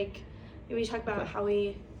Like, we talk about how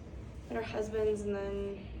we met our husbands and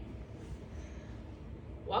then...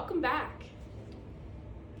 Welcome back.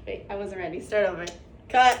 Wait, I wasn't ready. Start over.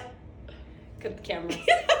 Cut. Cut the camera.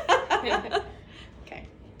 Okay.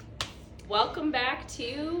 Welcome back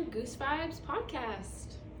to Goose Vibes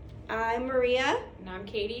Podcast. I'm Maria. And I'm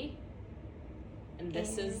Katie. And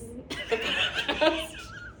this is the podcast.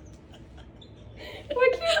 Why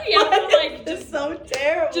can't we ever, like, It's so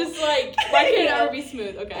terrible. just like, why can't it ever be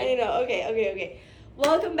smooth? Okay. I know. Okay.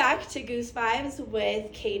 Welcome back to Goose Vibes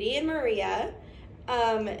with Katie and Maria.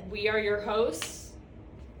 We are your hosts.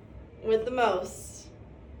 With the most.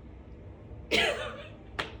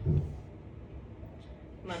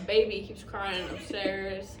 My baby keeps crying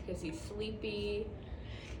upstairs because he's sleepy.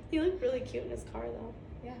 He looked really cute in his car, though.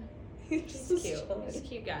 Yeah. He's He's just cute. chilling. He's a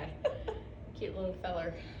cute guy. Cute little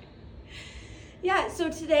feller. Yeah, so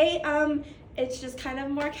today, it's just kind of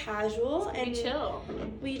more casual and chill.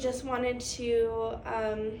 we just wanted to,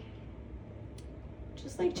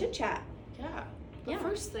 just like chit chat. Yeah. But Yeah.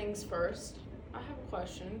 first things first, I have a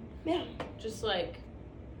question. Yeah. Just like,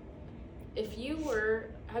 have you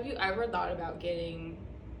ever thought about getting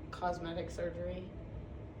cosmetic surgery?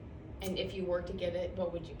 And if you were to get it,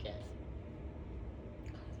 what would you get?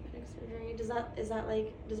 Cosmetic surgery.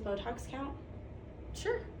 Does Botox count?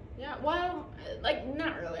 Sure. Yeah. Well, like,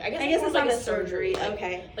 not really. I guess it's more not like a surgery. Like,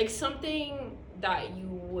 Okay. like something that you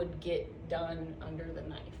would get done under the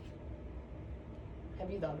knife.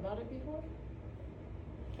 Have you thought about it before?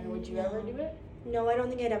 Or would you ever do it? No, I don't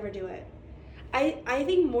think I'd ever do it. I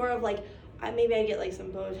think more of like, maybe I get like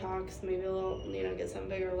some Botox, maybe a little, get some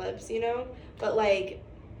bigger lips, But like,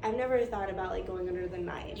 I've never thought about like going under the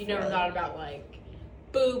knife. You never really. thought about like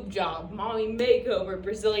boob job, mommy makeover,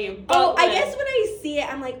 Brazilian butt Oh, I lift? guess when I see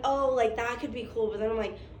it, I'm like, oh, like that could be cool. But then I'm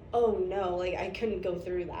like, oh no, like I couldn't go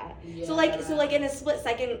through that. Yeah. So like in a split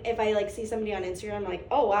second, if I like see somebody on Instagram, I'm like,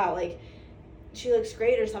 oh wow, like she looks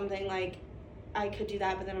great or something, like I could do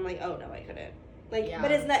that. But then I'm like, oh no, I couldn't. Like, Yeah.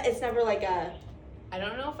 but it's never like a. I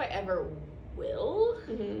don't know if I ever will,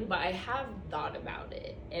 Mhm. but I have thought about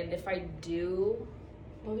it. And if I do,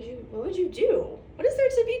 What would you do? What is there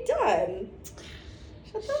to be done?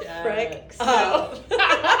 Shut the frick up.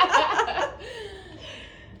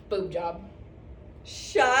 Boob job.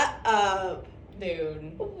 Shut up.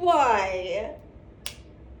 Dude. Why?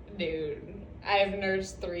 Dude. I've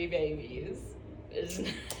nursed 3 babies.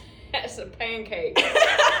 It's a pancake.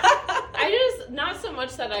 Not so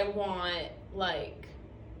much that I want, like,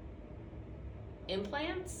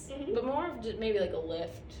 implants, Mhm. but more of just maybe like a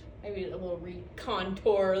lift. Maybe a little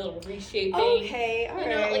contour, a little reshaping. Okay, all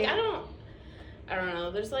right. Like, I don't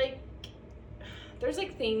know. There's like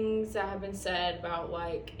things that have been said about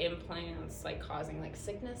like implants like causing like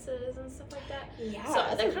sicknesses and stuff like that. Yeah, So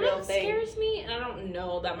that's that a kind real of thing. scares me, and I don't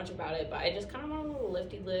know that much about it, but I just kind of want a little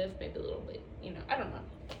lifty lift, maybe a little bit, I don't know.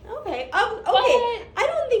 Okay. Okay.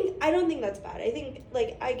 I don't think that's bad. I think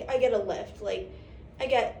like I get a lift. Like I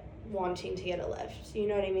get wanting to get a lift. You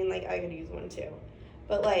know what I mean? Like I could use one too.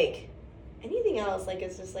 But like anything else, like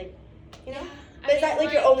it's just like But is that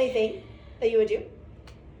like your only thing that you would do?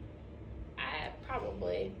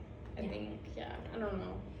 Probably. I think, yeah. I don't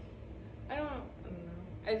know. I don't know.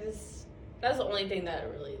 That's the only thing that I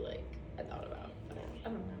really like I thought about. But I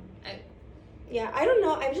don't know. Yeah, I don't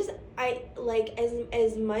know. I like as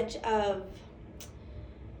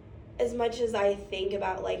much as I think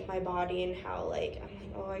about like my body and how like I'm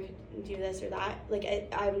like, oh, I could do this or that. Like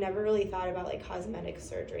I've never really thought about like cosmetic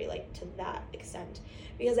surgery like to that extent,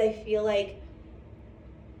 because I feel like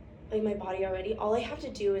my body already, all I have to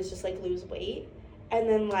do is just like lose weight, and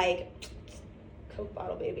then like Coke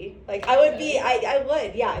bottle baby. Like I would be, I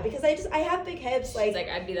would, yeah, because I have big hips. She's like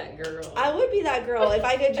I'd be that girl. I would be that girl if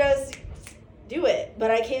I could just do it, but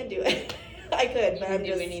I can't do it. I could, but you I'm can do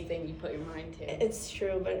just anything you put your mind to. It's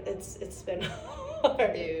true, but it's been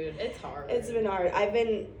hard. Dude, it's hard. It's been hard. I've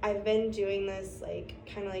been doing this like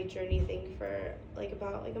kind of like journey thing for like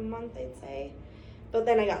about like a month, I'd say. But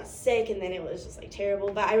then I got sick, and then it was just like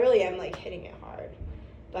terrible. But I really am like hitting it hard.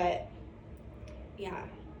 But yeah,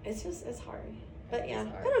 it's hard. But yeah,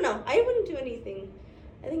 hard. I don't know. I wouldn't do anything.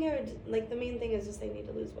 I think I would like the main thing is just I need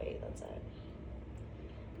to lose weight. That's it.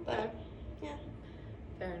 But yeah.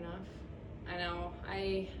 Fair enough. I know.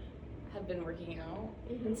 I have been working out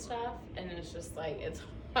and stuff, and it's just like it's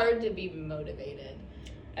hard to be motivated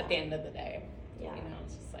at the end of the day. Yeah.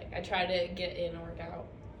 It's just like I try to get in a workout,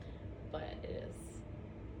 but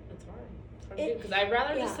it's hard. It's hard to do because I'd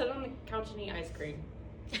rather just sit on the couch and eat ice cream.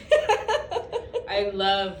 I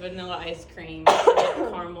love vanilla ice cream,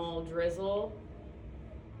 caramel drizzle.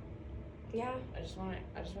 Yeah. I just want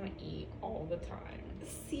to eat all the time.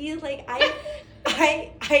 See, like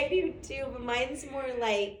I do too, but mine's more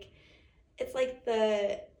like it's like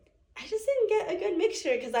I just didn't get a good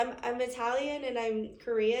mixture because I'm Italian and I'm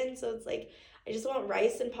Korean, so it's like I just want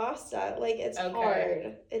rice and pasta. Like it's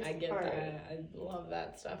hard. It's I get hard. that. I love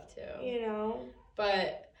that stuff too. You know?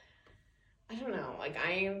 But I don't know. Like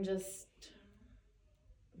I am just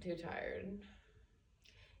too tired.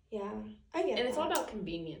 Yeah, I get it. And it's all about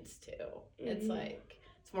convenience too. Mm-hmm. It's like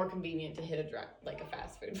it's more convenient to hit a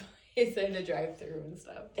fast food place than to drive through and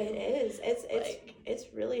stuff. Too. It is. It's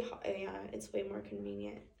really hot. Yeah, it's way more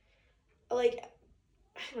convenient. Like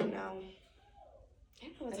I don't know.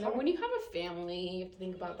 It's hard. When you have a family, you have to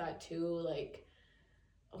think about that too. Like,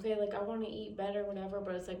 okay, like I want to eat better, whatever,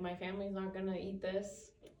 but it's like my family's not gonna eat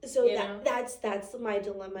this. So that's my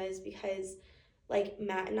dilemma is because, like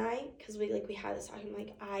Matt and I, because we had this talk. I'm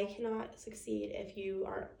like, I cannot succeed if you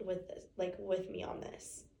aren't with me on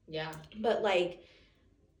this. Yeah. But like,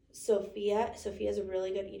 Sophia's a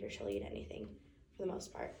really good eater. She'll eat anything, for the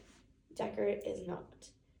most part. Decker is not.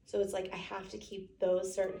 So it's like I have to keep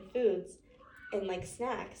those certain foods and like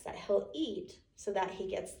snacks that he'll eat so that he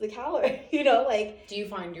gets the calorie, you know, like. Do you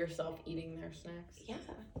find yourself eating their snacks? Yeah.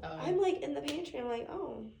 I'm like in the pantry, I'm like,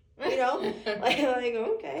 oh, you know, like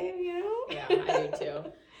okay, you know. Yeah, I do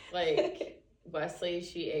too. Like Wesley,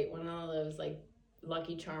 she ate one of those like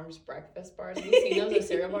Lucky Charms breakfast bars. Have you seen those? The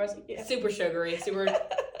cereal bars? Yeah. Super sugary, super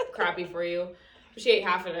crappy for you. She ate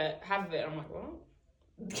half of it. I'm like, well,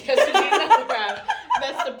 guess what you know,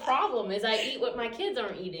 that's the problem is I eat what my kids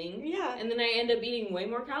aren't eating. Yeah. And then I end up eating way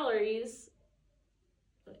more calories.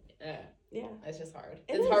 Yeah. It's just hard.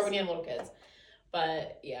 It's hard when you have little kids.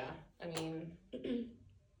 But yeah, I mean.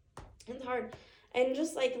 It's hard. And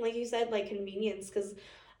just like you said, like convenience, because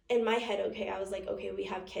in my head, okay, I was like, okay, we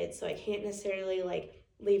have kids, so I can't necessarily like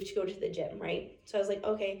leave to go to the gym, right? So I was like,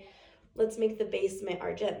 okay, let's make the basement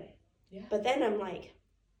our gym. Yeah. But then I'm like,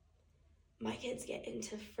 my kids get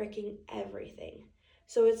into freaking everything.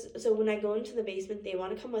 So when I go into the basement, they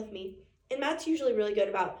want to come with me. And Matt's usually really good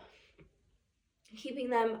about keeping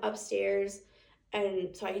them upstairs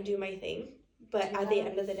and so I can do my thing. But at the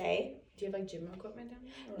end of the day. Do you have like gym equipment down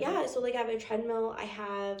there? Yeah, so like I have a treadmill, I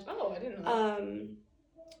have I didn't know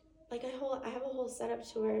that. I have a whole setup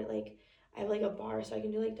to where like I have like a bar so I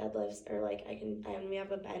can do like deadlifts or like we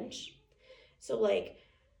have a bench. So like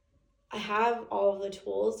I have all of the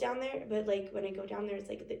tools down there, but like when I go down there, it's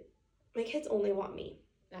like my kids only want me.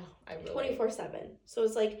 No, I really 24/7. So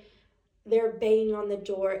it's like they're banging on the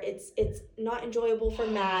door. It's not enjoyable for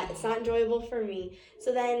Matt. It's not enjoyable for me.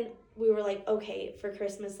 So then we were like, okay, for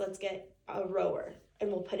Christmas, let's get a rower and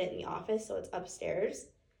we'll put it in the office so it's upstairs.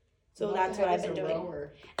 So that's what I've been doing.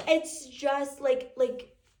 Rower? It's just like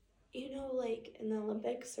you know, like in the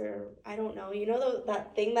Olympics or I don't know, you know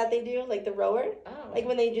that thing that they do, like the rower? Oh. Like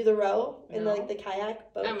when they do the row in the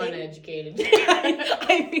kayak boat. I'm thing. Uneducated.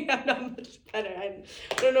 I mean, I'm not much better. I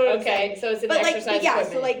don't know what I'm saying. So it's an but exercise like, yeah,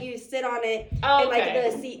 equipment. so like you sit on it and like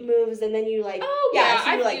the seat moves and then you like. Oh yeah, so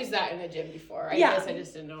I've like, used that in the gym before. I guess I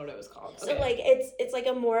just didn't know what it was called. So like it's like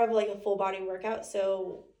a more of like a full body workout.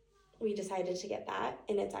 So we decided to get that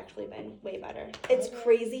and it's actually been way better. It's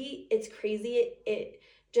crazy. It's crazy. It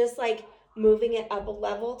just like moving it up a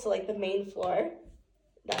level to like the main floor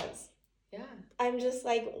does. Yeah. I'm just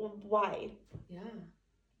like, why? Yeah.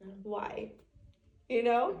 Why? You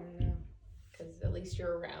know? I don't know. Because at least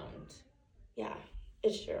you're around. Yeah,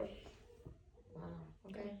 it's true. Wow.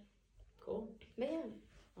 Okay. Cool. Man.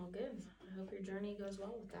 Well, good. I hope your journey goes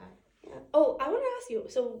well with that. Yeah. Oh, I want to ask you.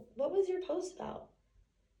 So, what was your post about?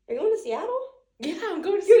 Are you going to Seattle? Yeah, I'm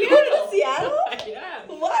going to You're Seattle. You're going to Seattle? Yeah.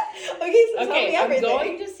 What? Okay, so tell me everything. I'm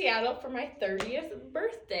going to Seattle for my 30th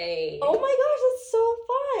birthday. Oh my gosh, that's so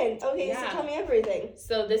fun. Okay, so tell me everything.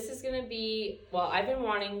 So this is going to be, well, I've been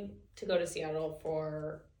wanting to go to Seattle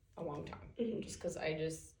for a long time. Just because I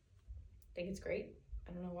just think it's great.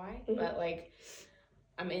 I don't know why. But like,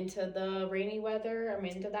 I'm into the rainy weather. I'm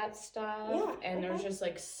into that stuff. Yeah, and there's just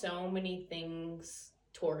like so many things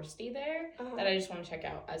touristy there that I just want to check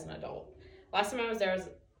out as an adult. Last time I was there as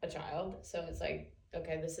a child, so it's like,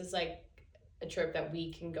 okay, this is like a trip that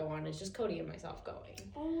we can go on. It's just Cody and myself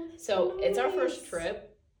going. Oh, that's so nice. It's our first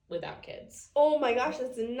trip without kids. Oh my gosh,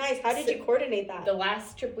 that's nice. How did you coordinate that? The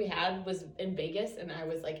last trip we had was in Vegas, and I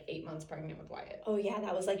was like 8 months pregnant with Wyatt. Oh yeah,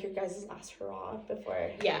 that was like your guys' last hurrah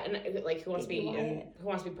before. Yeah, and like who wants to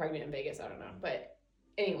be pregnant in Vegas? I don't know, but.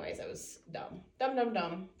 Anyways, I was dumb. But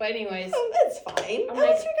anyways. Oh, that's fine. That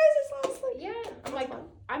was your guys' last like. Yeah. I'm like, fun.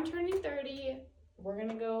 I'm turning 30. We're going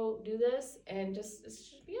to go do this. And it's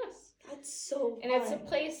just be us. That's so fun. And it's a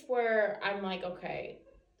place where I'm like, okay,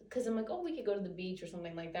 because I'm like, oh, we could go to the beach or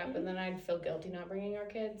something like that, but then I'd feel guilty not bringing our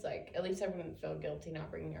kids. Like, at least I wouldn't feel guilty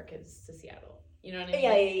not bringing our kids to Seattle. You know what I mean?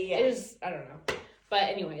 Yeah. It is, I don't know. But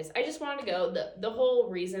anyways, I just wanted to go. The whole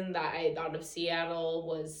reason that I thought of Seattle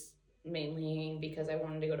was mainly because I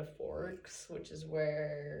wanted to go to Forks, which is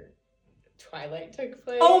where Twilight took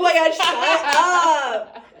place. Oh my god, shut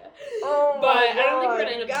up! Oh but my god, I don't think we're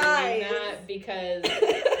gonna end up guys. doing that because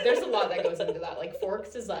there's a lot that goes into that. Like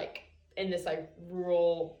Forks is like in this like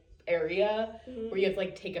rural area where you have to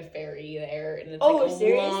like take a ferry there, and it's like a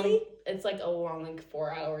seriously? long. It's like a long like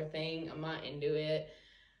 4-hour thing. I'm not into it.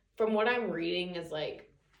 From what I'm reading is like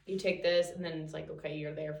you take this and then it's like okay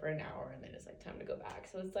you're there for an hour and then it's like time to go back.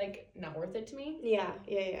 So it's like not worth it to me. Yeah.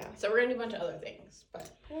 So we're gonna do a bunch of other things,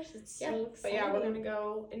 but Gosh, it's yeah, so but exciting. yeah, we're gonna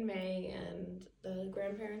go in May, and the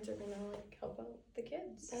grandparents are gonna like help out the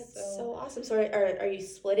kids. That's so awesome. So are you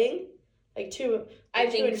splitting? Like two? I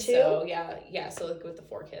two think and two? so. Yeah. So like with the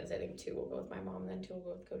 4 kids, I think 2 will go with my mom, and then 2 will go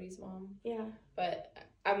with Cody's mom. Yeah. But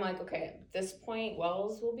I'm like, okay, at this point,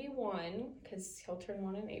 Wells will be 1 because he'll turn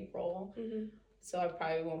 1 in April. Mm-hmm. So I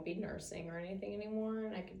probably won't be nursing or anything anymore,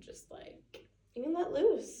 and I could just like You can let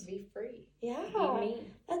loose. be free. Yeah. Be me.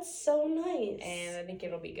 That's so nice. And I think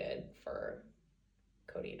it'll be good for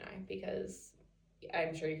Cody and I because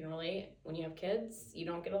I'm sure you can relate. When you have kids, you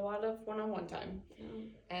don't get a lot of one-on-one time.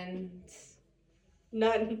 And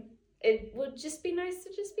none. it would just be nice to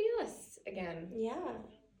just be us again Yeah.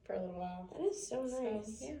 for a little while. That is so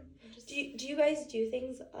nice. So, yeah. Do you guys do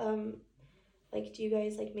things like do you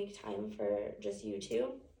guys like make time for just you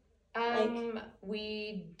two?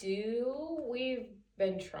 We do. We've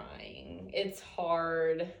been trying. It's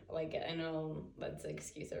hard. Like, I know that's the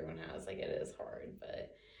excuse everyone has. Like, it is hard,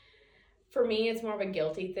 but for me, it's more of a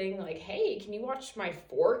guilty thing. Like, hey, can you watch my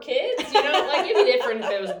 4 kids? You know, like, it'd be different if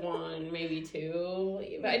it was 1, maybe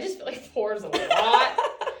 2. But I just feel like 4 is a lot.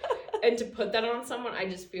 And to put that on someone, I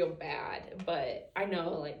just feel bad. But I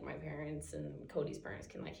know, like, my parents and Cody's parents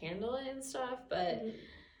can, like, handle it and stuff. But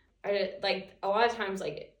I, like, a lot of times,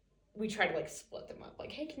 like, we try to, like, split them up.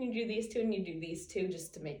 Like, hey, can you do these 2 and you do these 2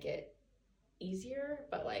 just to make it easier?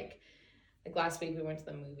 But, like last week we went to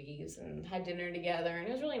the movies and had dinner together. And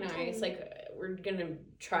it was really nice. Like, we're going to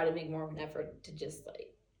try to make more of an effort to just,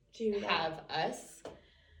 like, have us.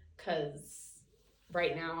 Because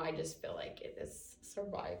right now I just feel like it is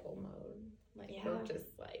survival mode. Like, we're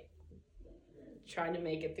just, like, trying to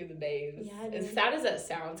make it through the days. Yeah, as sad as that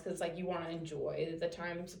sounds, because, like, you want to enjoy the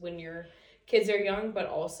times when your kids are young, but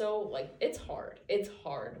also, like, it's hard. It's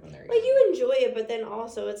hard when they're young. Like, you enjoy it, but then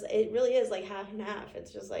also it really is, like, half and half.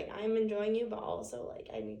 It's just, like, I'm enjoying you, but also, like,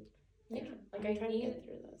 I need... Like, I'm I trying need to get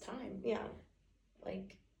through this time. Yeah.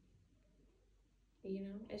 Like, you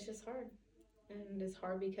know, it's just hard. And it's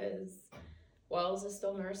hard because Wells is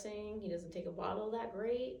still nursing. He doesn't take a bottle that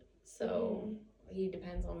great. So he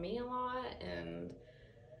depends on me a lot. And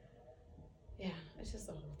yeah, it's just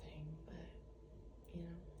the whole thing. But, you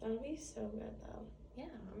know. That'll be so good, though. Yeah,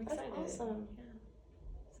 I'm excited. That's awesome. Yeah.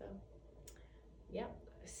 So, yep.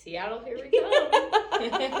 Seattle, here we go.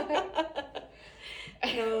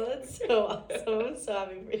 No, that's so awesome. I'm so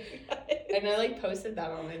happy for you guys. And I, like, posted that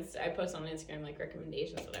on I post on Instagram, like,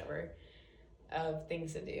 recommendations, whatever, of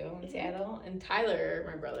things to do in Seattle. And Tyler,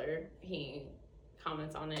 my brother, he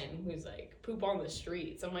comments on it, and he's like, poop on the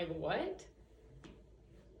streets. I'm like, what?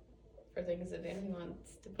 For things to do, he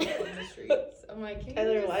wants to poop on the streets. I'm like,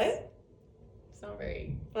 Tyler, what? It's not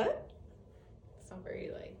very... What? It's not very,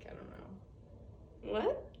 like, I don't know.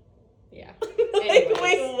 What? Yeah. Like,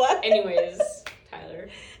 wait, what? Anyways, Tyler.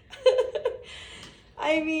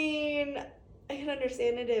 I mean, I can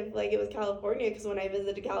understand it if, like, it was California, because when I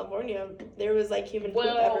visited California, there was, like, human poop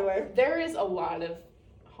everywhere. There is a lot of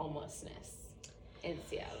homelessness in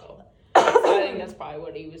Seattle. So I think that's probably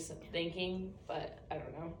what he was thinking, but I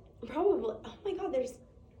don't know. Probably. Oh, my God, there's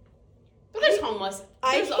homeless.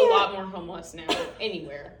 There's a lot more homeless now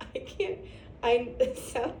anywhere. It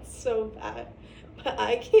sounds so bad, but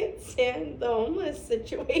I can't stand the homeless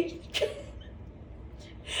situation.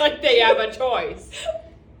 Like, they have a choice.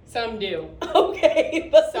 Some do. Okay,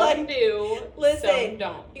 but some do. Listen, some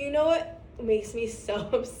don't. You know what makes me so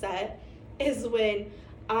upset is when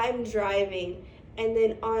I'm driving and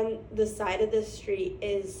then on the side of the street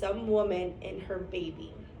is some woman and her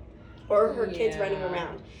baby or her kids running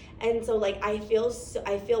around. And so, like, I feel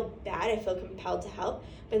bad. I feel compelled to help.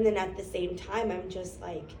 But then at the same time, I'm just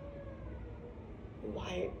like,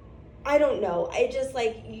 why? I don't know. I just,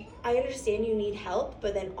 like, I understand you need help,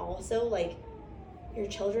 but then also, like, your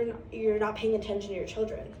children, you're not paying attention to your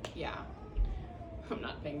children. Yeah. I'm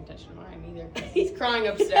not paying attention to mine either. 'Cause he's crying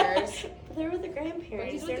upstairs. But they're with the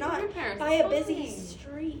grandparents. They're the not grandparents. by It's a busy fine.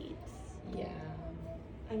 street. Yeah.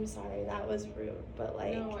 I'm sorry, that was rude, but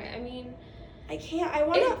like, No, I mean, I can't. I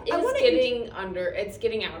wanna. it's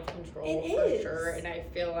getting out of control It for is. sure, and I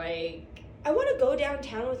feel like I want to go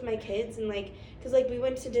downtown with my kids and like, cause like we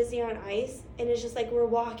went to Disney on Ice and it's just like we're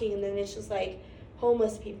walking and then it's just like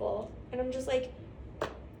homeless people and I'm just like,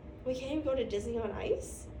 we can't even go to Disney on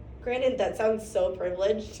Ice. Granted, that sounds so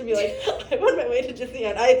privileged to be like, I'm on my way to Disney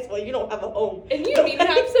on Ice. Well, you don't have a home and you don't even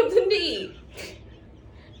have something to eat,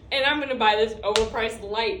 and I'm gonna buy this overpriced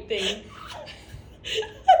light thing.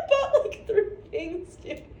 I bought like 3 things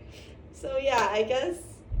too. So yeah, I guess.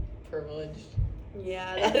 Privileged.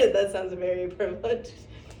 Yeah, that sounds very privileged.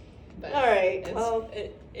 But All right, well,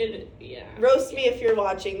 yeah. roast me if you're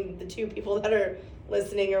watching. The 2 people that are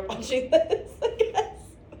listening or watching this, I guess.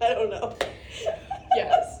 I don't know.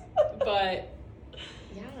 Yes, but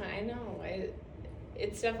yeah, I know.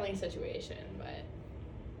 It's definitely a situation, but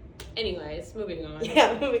anyways, moving on.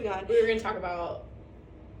 Yeah, moving on. We were gonna talk about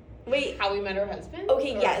How We Met Our Husbands.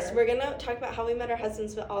 Okay, yes, we're gonna talk about How We Met Our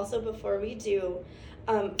Husbands, but also before we do,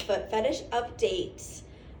 foot fetish update.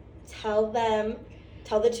 Tell the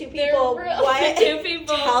 2 people the 2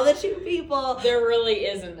 people. Tell the 2 people. There really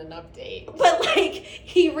isn't an update. But like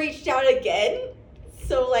he reached out again,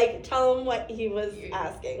 so like tell him what he was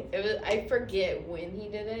asking. I forget when he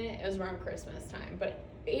did it. It was around Christmas time, but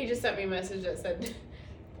he just sent me a message that said,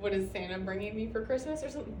 "What is Santa bringing me for Christmas?" or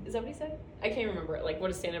something. Is that what he said? I can't remember it. Like, what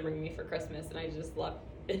is Santa bringing me for Christmas? And I just left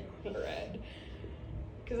it read.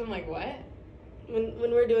 Because I'm like, what?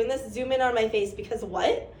 When we're doing this, zoom in on my face because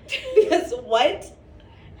what? Because what?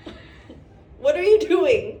 What are you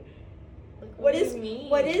doing? Like, What do is you mean?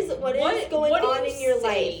 what is going on in your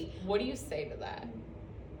life? What do you say to that?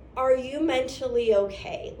 Are you mentally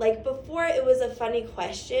okay? Like before it was a funny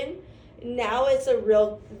question, now it's a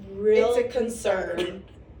real It's a concern.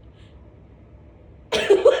 like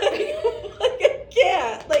I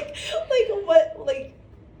can't. Like what like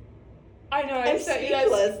I know. I'm sent you guys.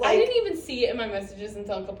 speechless, I like- didn't even see it in my messages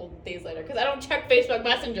until a couple days later because I don't check Facebook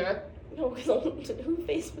Messenger. no, because who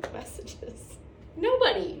Facebook messages?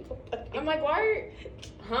 Nobody. I'm like, why are you...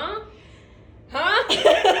 Huh?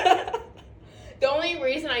 The only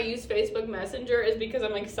reason I use Facebook Messenger is because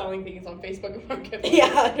I'm like selling things on Facebook Marketplace. Yeah,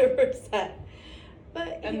 100%.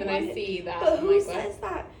 But And then I see that. But I'm who like, says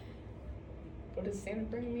that? what is Santa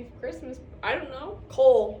bringing me for Christmas? I don't know.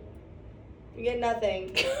 Cole. You get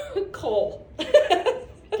nothing. Coal.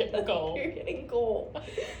 Getting coal. You're getting coal.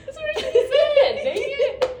 That's what I should have said. Dang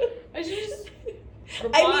it. I should just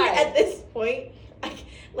reply. I mean, at this point,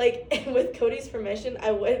 like with Cody's permission,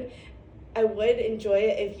 I would enjoy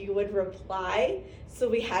it if you would reply, so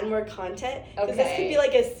we had more content. Because this could be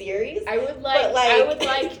like a series. I would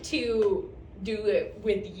like to do it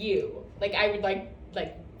with you. Like I would like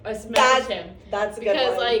us message him. That's a good one.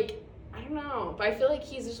 Because like I don't know, but I feel like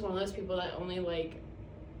he's just one of those people that only like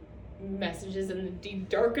messages in the deep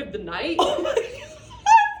dark of the night. Oh my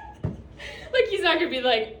God. Like he's not gonna be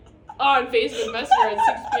like on Facebook Messenger at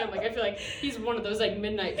 6 p.m. Like I feel like he's one of those like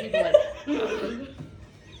midnight people like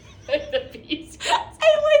like the beast. I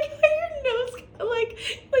like how your nose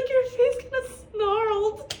like your face kind of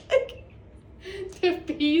snarled.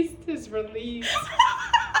 The beast is released.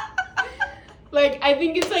 Like I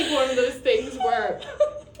think it's like one of those things where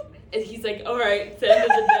he's like, all right, it's the end of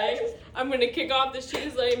the day. I'm gonna kick off the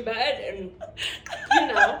shoes, lay in bed, and you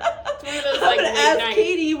know, it's one of those like I'm gonna late ask night.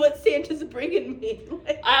 Katie what Santa's bringing me.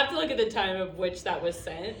 I have to look at the time of which that was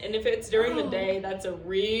sent, and if it's during the day, that's a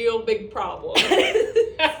real big problem.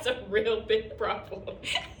 That's a real big problem.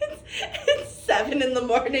 It's 7 in the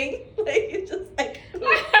morning. Like it's just like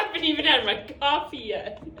I haven't even had my coffee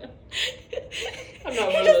yet. I'm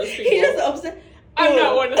not one of those people. He just opens it. I'm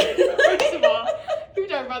not one of those. First of all, can we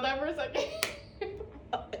talk about that for a second?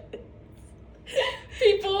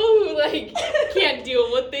 People who like can't deal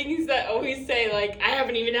with things that always say like I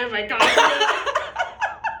haven't even had my coffee yet.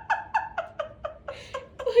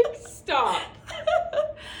 Like stop.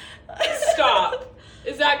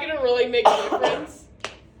 Is that gonna really make a difference?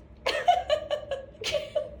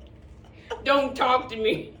 Don't talk to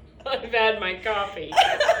me. I've had my coffee.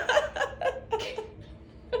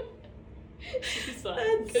 She's like,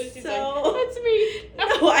 That's that's me.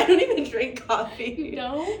 No, I don't even drink coffee.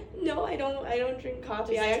 No? No, I don't drink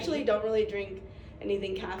coffee. Just I actually tea? don't really drink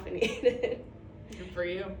anything caffeinated. Good for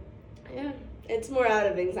you. Yeah. It's more out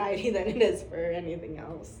of anxiety than it is for anything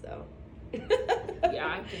else, so. Yeah,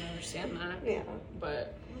 I can understand that. Yeah.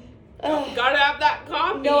 But Gotta have that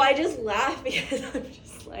coffee. No, I just laugh because I'm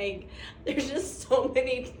just like, there's just so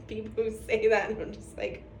many people who say that, and I'm just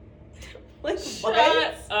like Shut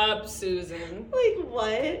what? up, Susan. Like,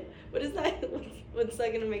 what? What is that? What's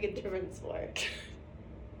that gonna make a difference for?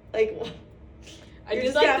 Like, what? I You're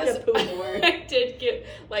just just like gonna this. have to poop more. I did get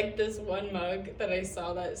like this one mug that I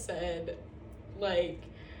saw that said, like,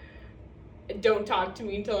 don't talk to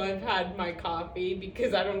me until I've had my coffee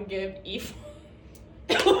because I don't give It's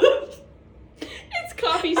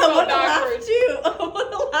coffee spelled backwards. I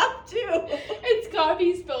want to laugh too. It's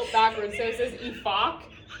coffee spelled backwards, so it says "efuck."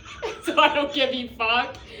 So I don't give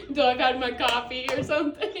 "efuck" until I've had my coffee or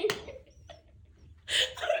something.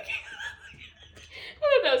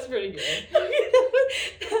 Oh, that was pretty good. Okay,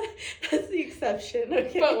 that's the exception.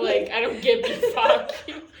 Okay, But like, I don't give "efuck"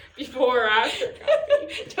 before or after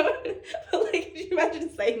coffee. But like, could you imagine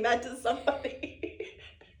saying that to somebody?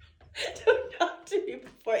 Don't talk to me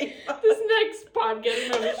before you fuck. This next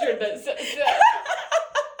podcast, I'm not sure that says that.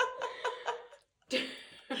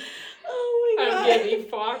 Oh my god. I don't give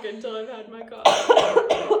 "efuck" until I've had my coffee.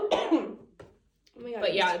 Oh my god.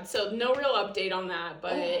 But yeah, so no real update on that,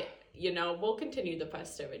 but you know, we'll continue the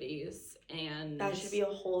festivities, and that should be a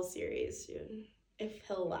whole series soon, if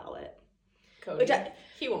he'll allow it. Cody,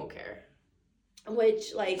 he won't care.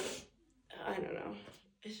 Which, like, I don't know.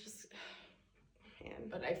 It's just, man.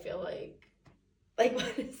 But I feel like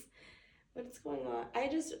what's going on? I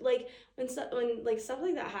just, like, when stuff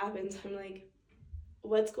like that happens, I'm like,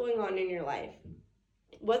 what's going on in your life?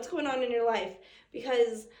 What's going on in your life?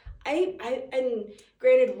 Because and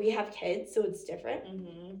granted, we have kids, so it's different.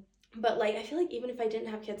 Mm-hmm. But like, I feel like even if I didn't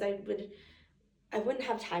have kids, I wouldn't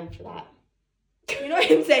have time for that. You know what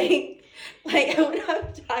I'm saying? Like, I wouldn't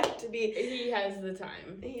have time to be. He has the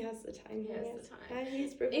time. He has the time. He has the time.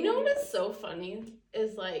 He's you know what is so funny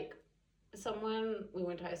is like someone we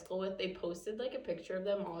went to high school with. They posted like a picture of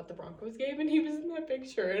them all at the Broncos game, and he was in that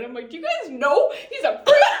picture. And I'm like, do you guys know he's a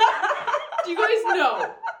freak? Do you guys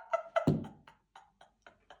know?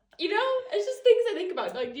 You know, it's just things I think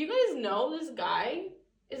about. Like, do you guys know this guy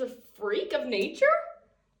is a freak of nature?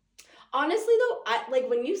 Honestly, though, I like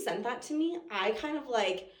when you sent that to me, I kind of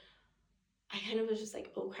was just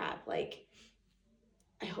like, oh crap, like,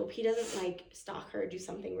 I hope he doesn't like stalk her or do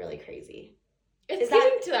something really crazy. It's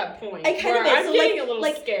getting to that point. I kind of is. I'm So, getting a little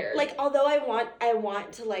scared. Like, although I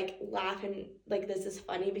want to like laugh and like this is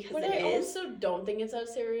funny because but it I is. also don't think it's that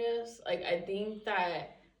serious. Like, I think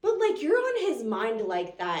that. But like, you're on his mind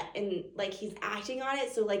like that, and like he's acting on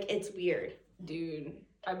it, so like it's weird. Dude,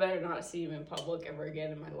 I better not see him in public ever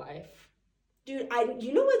again in my life. Dude,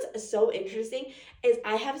 you know what's so interesting is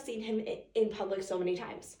I have seen him in public so many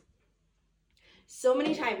times. So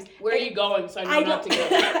many times. Where are you going? So I know not to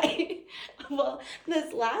go. Well,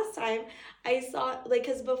 this last time I saw, like,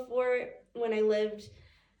 because before when I lived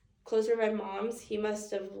closer to my mom's, he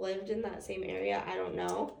must have lived in that same area. I don't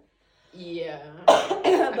know. Yeah. But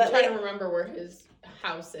I'm trying like, to remember where his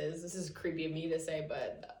house is. This is creepy of me to say,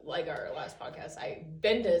 but like our last podcast, I've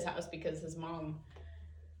been to his house because his mom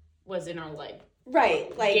was in our like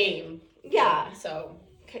game. Yeah. So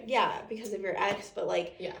yeah, because of your ex, but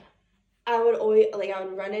like yeah. I would always I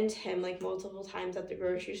would run into him like multiple times at the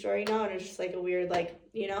grocery store, you know, and it's just like a weird like,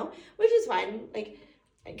 you know, which is fine, like,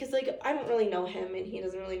 because like I don't really know him and he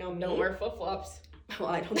doesn't really know me. Don't wear flip-flops. Well,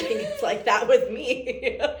 I don't think it's like that with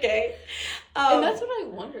me. Okay. And that's what I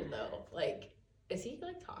wondered though. Like, is he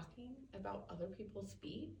like talking about other people's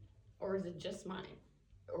feet, or is it just mine,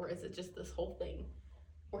 or is it just this whole thing,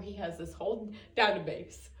 or he has this whole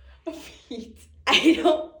database of feet?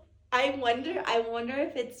 I wonder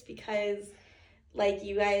if it's because like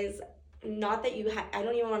you guys, not that you had, I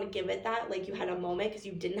don't even want to give it that, like you had a moment because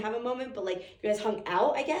you didn't have a moment, but like you guys hung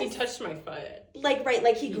out, I guess. He touched my foot. Like, right,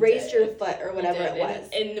 like he grazed your foot or whatever it was.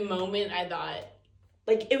 In the moment, I thought.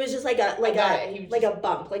 Like, it was just like a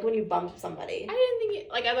bump, like when you bumped somebody. I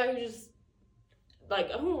didn't think I thought he was just like,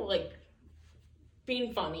 oh, like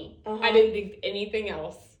being funny. Uh-huh. I didn't think anything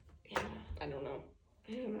else. Yeah. I don't know.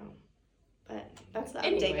 But that's the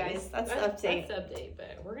update, guys. That's the update. That's the update,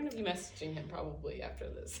 but we're going to be messaging him probably after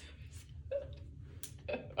this.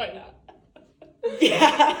 Why not?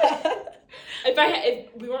 Yeah.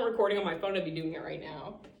 If we weren't recording on my phone, I'd be doing it right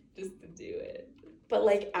now. Just to do it. But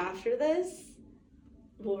like after this,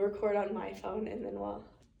 we'll record on my phone and then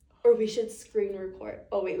or we should screen record.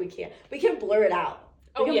 Oh wait, we can't. We can blur it out.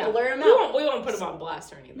 We can blur them out. We won't put them on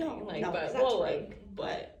blast or anything. No, but we'll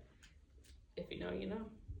but if you know, you know.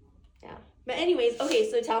 Yeah. But anyways, okay,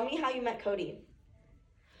 so tell me how you met Cody.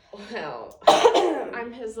 Well,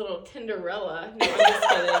 I'm his little Tinderella. No, I'm just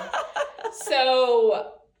kidding.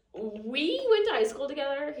 So, we went to high school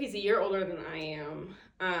together. He's a year older than I am.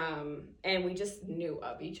 And we just knew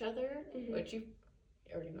of each other, which you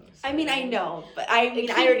already know. I mean, I know, but I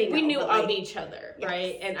already know. We knew of each other, yes.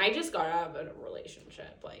 Right? And I just got out of a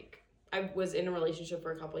relationship. Like, I was in a relationship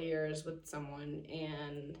for a couple of years with someone,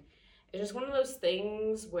 and it's just one of those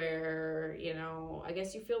things where, you know, I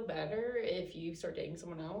guess you feel better if you start dating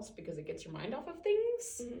someone else because it gets your mind off of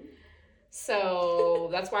things. Mm-hmm. So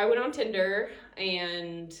that's why I went on Tinder,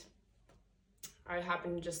 and I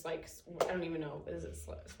happened to just like, I don't even know, is it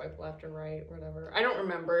swipe left or right, whatever. I don't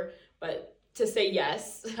remember, but to say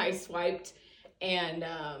yes, I swiped, and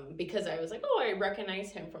because I was like, oh, I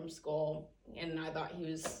recognize him from school, and I thought he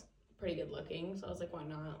was pretty good looking, so I was like, why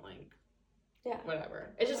not, like, yeah,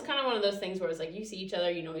 whatever. It's just kind of one of those things where it's like, you see each other,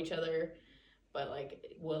 you know each other, but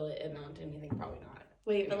like, will it amount to anything? Probably not.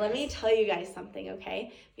 Wait, but let me tell you guys something,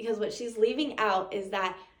 okay? Because what she's leaving out is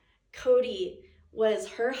that Cody was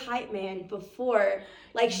her hype man before,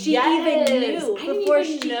 like, she even knew, before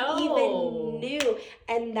she even knew,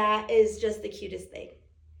 and that is just the cutest thing.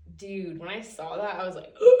 Dude, when I saw that, I was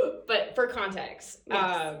like, but for context,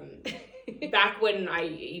 yes. Back when I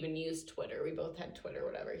even used Twitter, we both had Twitter,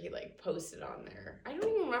 whatever, he like posted on there. I don't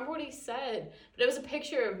even remember what he said, but it was a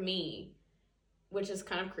picture of me, which is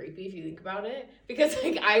kind of creepy if you think about it, because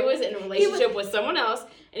like I was in a relationship with someone else,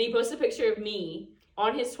 and he posted a picture of me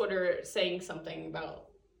on his Twitter saying something about,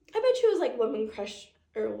 I bet you it was like Women Crush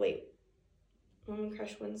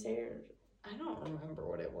Wednesday, or I don't remember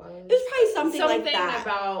what it was. It was probably something like that.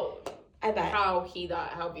 About, I bet, how he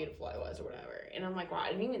thought how beautiful I was or whatever. And I'm like, wow,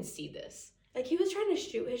 I didn't even see this. Like, he was trying to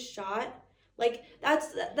shoot his shot. Like,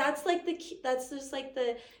 that's just like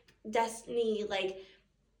the destiny, like,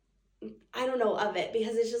 I don't know, of it,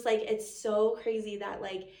 because it's just like, it's so crazy that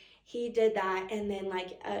like he did that, and then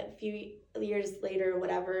like a few years later,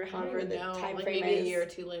 whatever, however the time like frame maybe is, a year or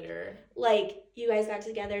two later, like, you guys got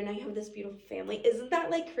together and now you have this beautiful family. Isn't that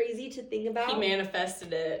like crazy to think about? He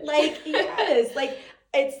manifested it. Like, yes. Like,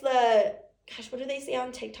 it's the, gosh, what do they say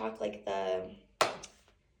on TikTok, like the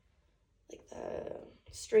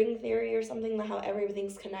string theory or something, how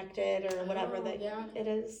everything's connected or whatever it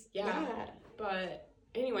is. Yeah. But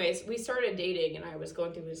anyways, we started dating, and I was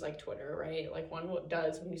going through his like Twitter, right? Like one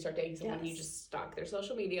does when you start dating someone, yes. You just stalk their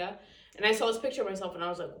social media. And I saw this picture of myself, and I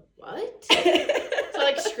was like, what? So I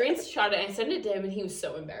like screenshot it and sent it to him, and he was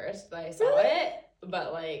so embarrassed that I saw it.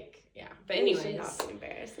 But like, yeah. But anyways, you should not be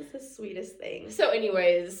embarrassed. It's the sweetest thing. So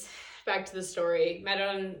anyways, back to the story.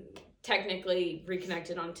 Technically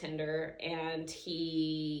reconnected on Tinder, and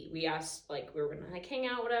we asked, like, we were gonna like hang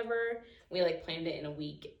out, whatever. We like planned it in a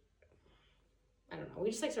week. I don't know. We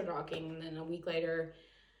just like started talking, and then a week later,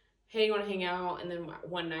 hey, you want to hang out? And then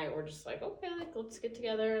one night we're just like, okay, like let's get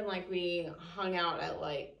together, and like we hung out at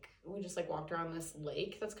like, we just like walked around this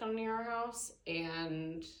lake that's kind of near our house,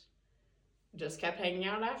 and just kept hanging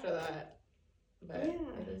out after that. But yeah,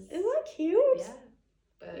 isn't that cute? Yeah.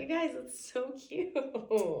 But you guys, it's so cute.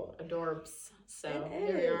 Adorbs. So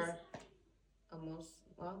here we are.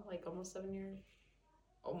 Almost 7 years.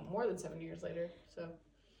 Oh, more than 7 years later.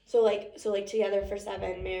 So like together for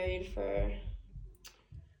 7, married for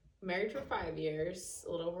 5 years,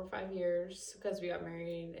 a little over 5 years, because we got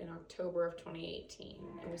married in October of 2018,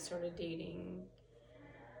 and we started dating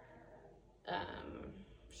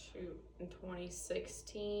in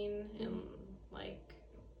 2016, and like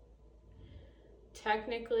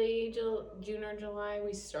technically June or July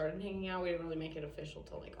we started hanging out. We didn't really make it official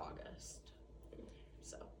till like August.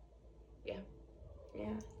 So yeah,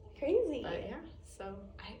 crazy. But yeah, so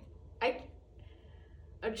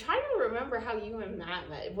I'm trying to remember how you and Matt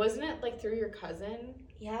met. Wasn't it like through your cousin?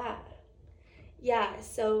 Yeah.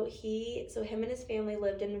 So him and his family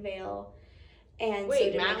lived in Vail, and wait, so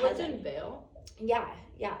did Matt my lived cousin. in Vail? Yeah.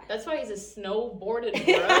 That's why he's a snowboarded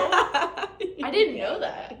bro. I didn't know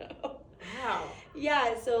that. Wow.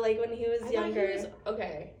 Yeah, so like when he was younger.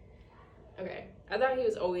 Okay. I thought he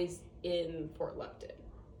was always in Fort Lupton.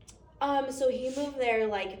 So he moved there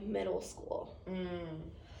like middle school.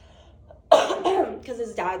 Because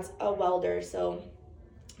his dad's a welder, so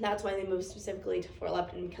that's why they moved specifically to Fort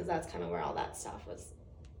Lupton, because that's kind of where all that stuff was,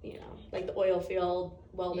 you know, like the oil field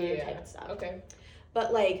welder type stuff. Okay.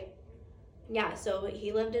 But like, yeah, so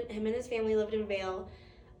him and his family lived in Vail.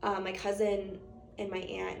 My cousin and my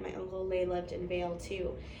aunt and my uncle, they lived in Vail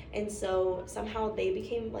too. And so somehow they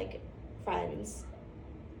became like friends.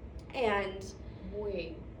 And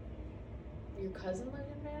wait, your cousin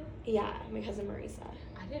lived in Vail? Yeah, my cousin Marisa.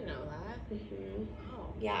 I didn't know that. Mm-hmm.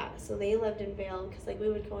 Oh. Yeah, so they lived in Vail because like we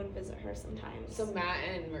would go and visit her sometimes. So Matt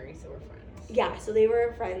and Marisa were friends. Yeah, so they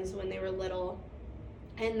were friends when they were little.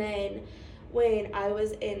 And then when I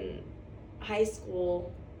was in high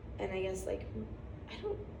school, and I guess, like,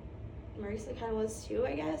 Marisa kind of was too,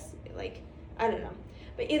 I guess. Like, I don't know.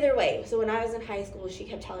 But either way, so when I was in high school, she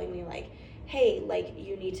kept telling me, like, hey, like,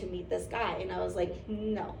 you need to meet this guy. And I was like,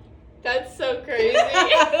 no. That's so crazy.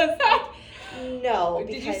 I was like, no.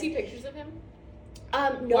 Did you see pictures of him?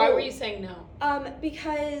 No. Why were you saying no?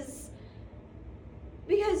 Because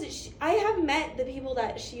I have met the people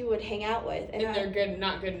that she would hang out with, and they're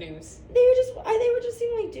not good news. They would just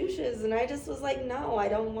seem like douches, and I just was like, no, I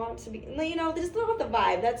don't want to be. You know, they just don't have the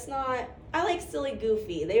vibe. That's not. I like silly,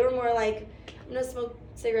 goofy. They were more like, I'm gonna smoke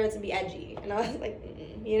cigarettes and be edgy, and I was like,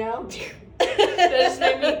 you know.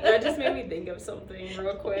 that just made me think of something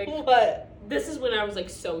real quick. What? This is when I was like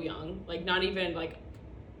so young, like not even like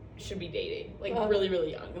should be dating, like really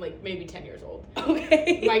really young, like maybe 10 years old.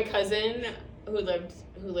 Okay. My cousin who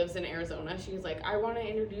lives in Arizona, she was like, I want to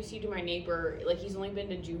introduce you to my neighbor. Like, he's only been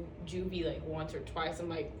to juvie like once or twice. I'm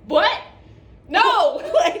like, what? No.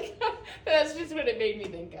 Like, that's just what it made me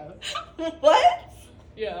think of. What?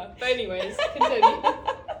 Yeah. But anyways, continue.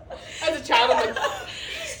 As a child, I'm like,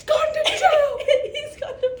 he's gone to jail. He's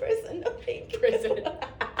gone to prison. Okay. Prison.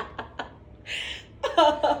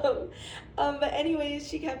 But anyways,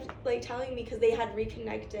 she kept like telling me because they had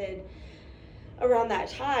reconnected around that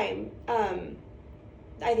time.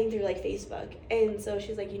 I think through like Facebook, and so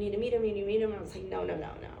she's like, "You need to meet him. You need to meet him." And I was like, "No."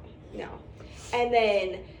 And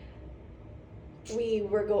then we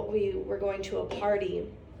were going to a party,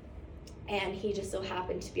 and he just so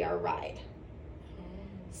happened to be our ride.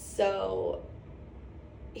 So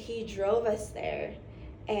he drove us there,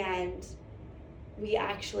 and we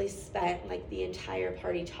actually spent like the entire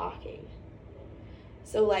party talking.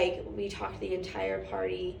 So like we talked the entire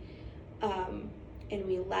party, and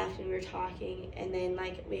we left and we were talking, and then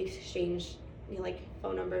like we exchanged, you know, like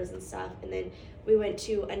phone numbers and stuff, and then we went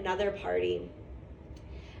to another party,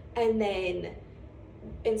 and then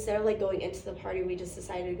instead of like going into the party, we just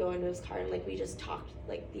decided to go into his car, and like we just talked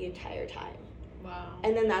like the entire time. Wow.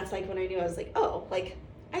 And then that's like when I knew, I was like, oh, like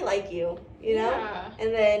I like you, you know? Yeah.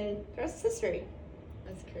 And then the rest is history.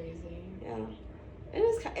 That's crazy. Yeah.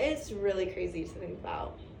 It's really crazy to think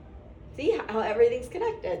about. See how everything's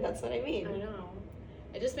connected. That's what I mean. I know.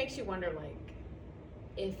 It just makes you wonder, like,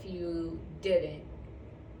 if you didn't,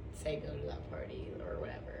 say, go to that party or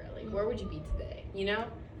whatever, like, where would you be today? You know?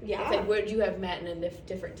 Yeah. It's like, would you have met in a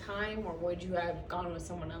different time, or would you have gone with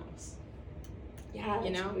someone else? Yeah. You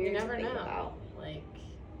know? You never know. About. Like,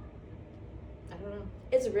 I don't know.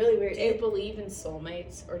 It's really weird. Do you believe in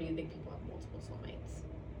soulmates, or do you think people have multiple soulmates?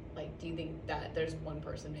 Like, do you think that there's one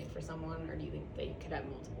person made for someone, or do you think they could have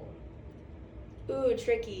multiple? Ooh,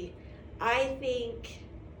 tricky. I think.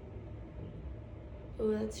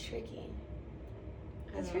 Ooh, that's tricky.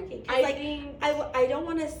 That's tricky. I think I don't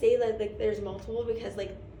want to say that like there's multiple, because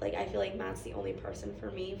like I feel like Matt's the only person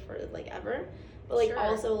for me for like ever, but like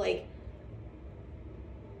also like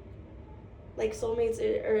soulmates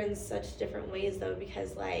are in such different ways though,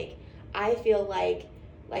 because like I feel like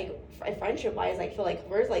friendship wise, I feel like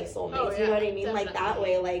we're like soulmates. Oh, yeah, you know what I mean? definitely. Like that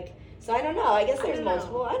way, like. So I don't know. I guess there's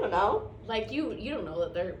multiple. I don't know. Like you don't know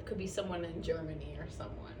that there could be someone in Germany or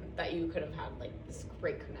someone that you could have had like this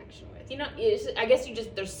great connection with. You know, I guess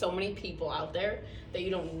there's so many people out there that you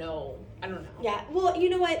don't know. I don't know. Yeah. Well, you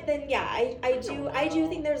know what? Then yeah, I do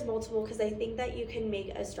think there's multiple, because I think that you can make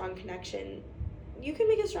a strong connection. You can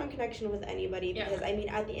make a strong connection with anybody, because I mean,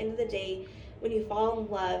 at the end of the day, when you fall in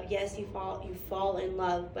love, yes, you fall in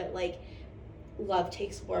love, but like. Love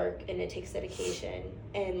takes work and it takes dedication,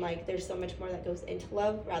 and like there's so much more that goes into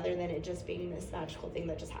love rather than it just being this magical thing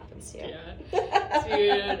that just happens to you. Yeah,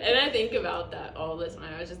 dude. And I think about that all the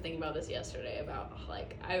time. I was just thinking about this yesterday about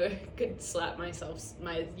like I could slap my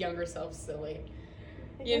younger self silly.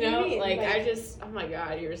 You know, like I just, oh my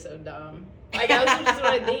god, you're so dumb. Like that's just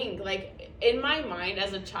what I think. Like in my mind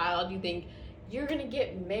as a child, you think you're gonna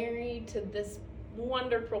get married to this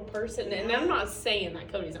wonderful person, and I'm not saying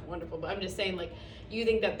that Cody's not wonderful, but I'm just saying like you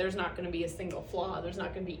think that there's not going to be a single flaw, there's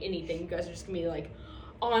not going to be anything, you guys are just going to be like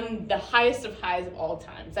on the highest of highs of all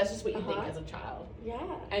times. That's just what you think as a child. Yeah.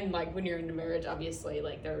 And like when you're in a marriage, obviously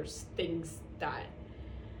like there's things that,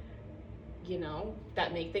 you know,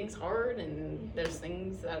 that make things hard, and there's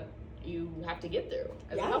things that you have to get through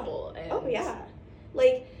as a couple. And oh yeah,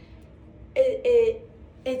 like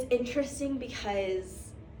it's interesting because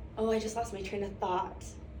I just lost my train of thought.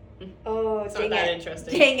 Oh, it's dang not that it.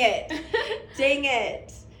 Interesting. Dang it. Dang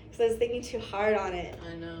it. Because I was thinking too hard on it.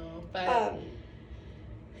 I know, but... crap,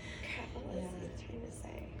 what was I trying to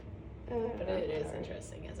say? But it is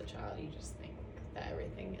interesting. As a child, you just think that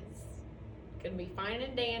everything is gonna be fine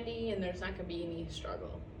and dandy, and there's not gonna be any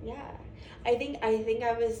struggle. Yeah. I think I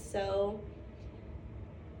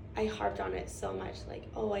harped on it so much, like,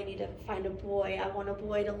 oh, I need to find a boy. I want a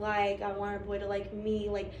boy to like. I want a boy to like me.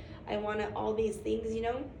 Like, I want all these things, you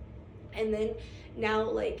know? And then now,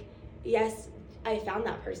 like, yes, I found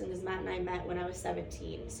that person because Matt and I met when I was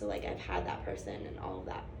 17. So, like, I've had that person and all of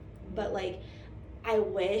that. But, like, I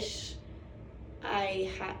wish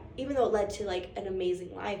I had, even though it led to, like, an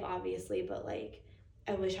amazing life, obviously, but, like,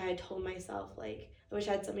 I wish I had told myself, like, I wish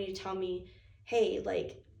I had somebody to tell me, hey,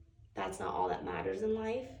 like, that's not all that matters in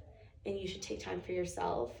life, and you should take time for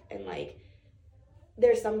yourself. And, like,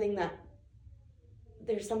 there's something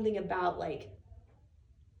about, like,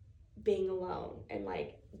 being alone and,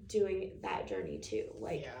 like, doing that journey too.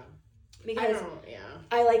 Like, yeah. Because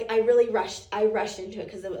I really rushed into it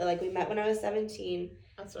because, like, we met when I was 17.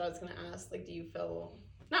 That's what I was gonna ask. Like, do you feel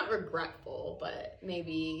not regretful, but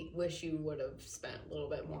maybe wish you would have spent a little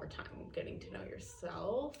bit more time getting to know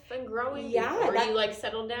yourself and growing before you, like,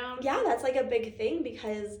 settled down? Yeah, that's, like, a big thing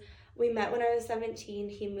because we met when I was 17.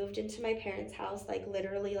 He moved into my parents' house, like,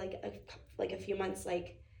 literally, like a few months,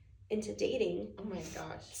 like, into dating. Oh my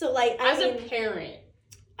gosh. So, like, as a parent,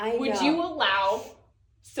 would you allow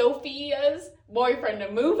Sophia's boyfriend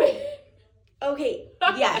to move in? Okay,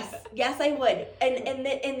 yes, I would,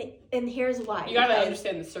 and here's why. You gotta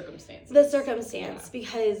understand the circumstance.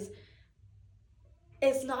 Because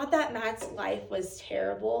it's not that Matt's life was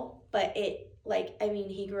terrible, but it, like, I mean,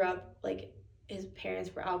 he grew up, like, his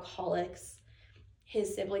parents were alcoholics,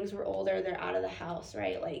 his siblings were older, they're out of the house,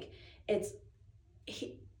 right? Like, it's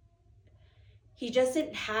he just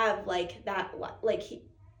didn't have, like, that, like, he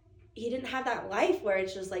didn't have that life where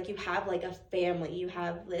it's just, like, you have, like, a family, you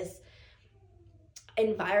have this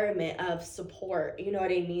environment of support, you know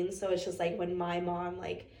what I mean? So it's just, like, when my mom,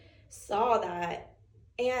 like, saw that,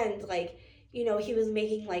 and, like, you know, he was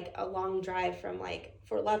making, like, a long drive from, like,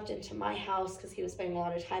 Fort Lupton to my house because he was spending a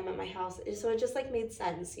lot of time at my house, so it just, like, made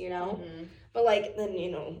sense, you know? Mm-hmm. But, like, then, you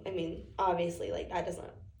know, I mean, obviously, like, that doesn't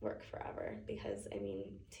work forever because, I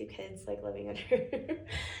mean, 2 kids, like, living under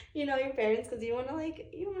you know, your parents, because you want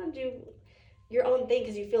to do your own thing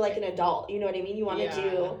because you feel like an adult, you know what I mean? You want to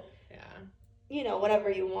do you know, whatever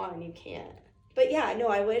you want, and you can't. But yeah, no,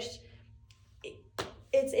 I wish,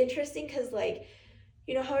 it's interesting because, like,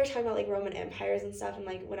 you know how we're talking about, like, Roman empires and stuff, and,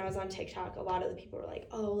 like, when I was on TikTok, a lot of the people were like,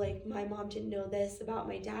 oh, like, my mom didn't know this about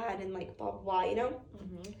my dad, and, like, blah, blah, blah, you know?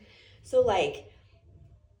 Mm-hmm. So, like,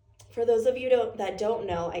 for those of you that don't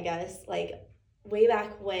know, I guess, like, way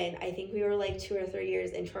back when, I think we were, like, 2 or 3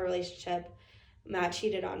 years into our relationship, Matt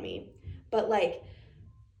cheated on me. But, like,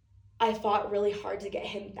 I fought really hard to get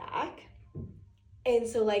him back. And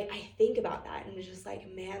so, like, I think about that and it's just like,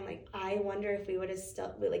 man, like, I wonder if we would have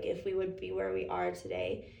still, like, if we would be where we are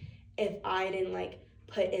today if I didn't, like,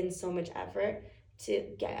 put in so much effort to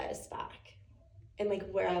get us back and, like,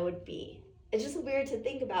 where I would be. It's just weird to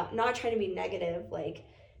think about, not trying to be negative, like,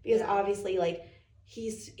 because obviously, like,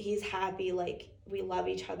 he's happy, like, we love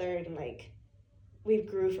each other and, like, we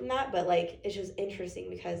grew from that, but, like, it's just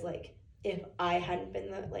interesting because, like, if I hadn't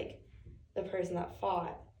been the person that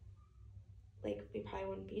fought, like, we probably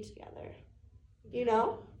wouldn't be together, you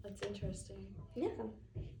know? That's interesting. Yeah.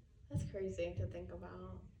 That's crazy to think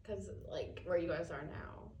about, because, like, where you guys are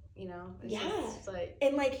now, you know? It's just, like,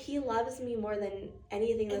 and, like, he loves me more than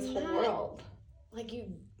anything in this whole world. Like,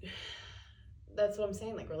 that's what I'm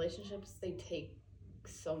saying, like, relationships, they take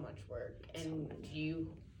so much work, and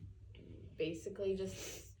you basically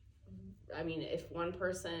just, I mean, if one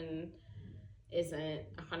person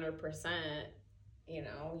isn't 100%, you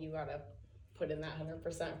know, you gotta put in that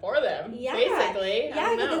 100% for them, basically.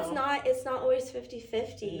 Yeah, because it's not always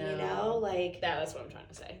 50-50, you know? Like, that's what I'm trying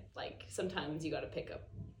to say. Like, sometimes you gotta pick up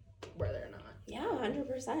where they're not. Yeah,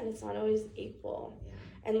 100%. It's not always equal. Yeah.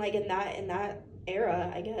 And, like, in that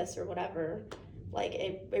era, I guess, or whatever, like,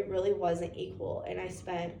 it really wasn't equal. And I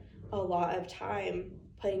spent a lot of time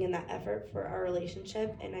putting in that effort for our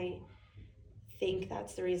relationship, and I think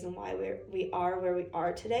that's the reason why we are where we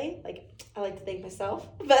are today. Like, I like to thank myself,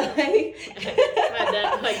 but, like, I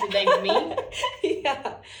like to thank me.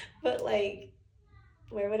 Yeah, but, like,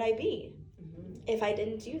 where would I be if I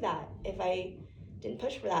didn't do that? If I didn't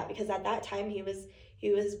push for that? Because at that time he was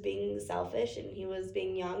being selfish and he was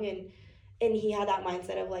being young, and he had that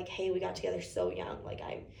mindset of, like, hey, we got together so young, like,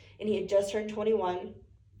 and he had just turned 21,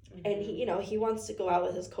 and he, you know, he wants to go out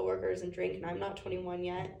with his coworkers and drink, and I'm not 21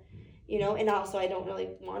 yet. You know, and also I don't really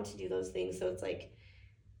want to do those things, so it's like,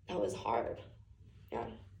 that was hard. Yeah.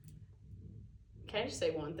 Can I just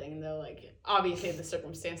say one thing, though? Like, obviously the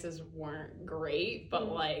circumstances weren't great,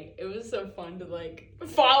 but, like, it was so fun to, like,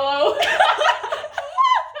 follow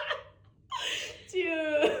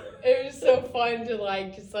fun to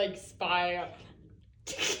like just like spy.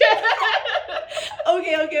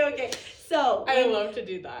 Okay. So I love to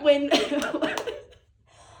do that. When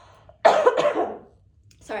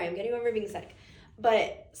sorry, I'm getting over being sick.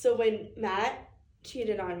 But so when Matt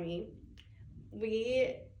cheated on me,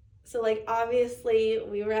 obviously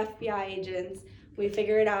we were FBI agents. We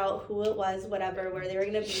figured out who it was, whatever, where they were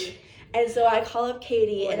gonna be. And so I call up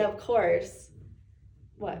Katie, and of course,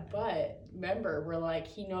 what? But remember, we're like,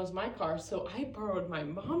 he knows my car, so I borrowed my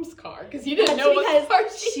mom's car because he didn't know what car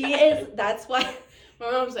she is. That's why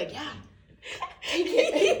my mom's like, yeah, take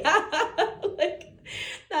it. Yeah, like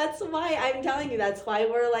that's why I'm telling you. That's why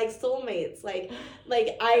we're like soulmates. Like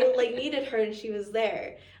I like needed her, and she was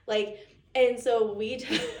there. And so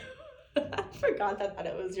I forgot that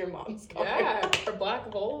it was your mom's car. Yeah, her black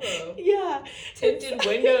Volvo. Yeah. Tinted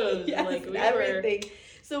windows. Yes, like everything.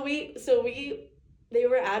 So they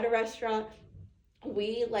were at a restaurant.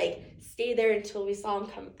 We stayed there until we saw him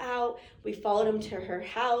come out. We followed him to her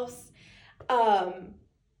house.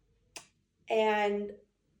 And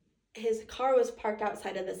his car was parked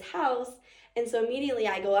outside of this house. And so immediately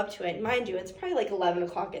I go up to it. And mind you, it's probably 11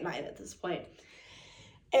 o'clock at night at this point.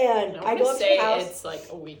 And I go up to the house. It's like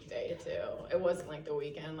a weekday too. It wasn't like the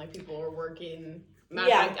weekend. Like people were working.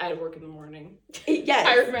 Yeah. I had work in the morning. Yes.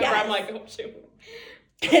 I remember. Yes. I'm like, oh shoot.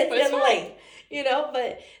 It's late,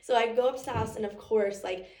 but so I go up to the house, and of course,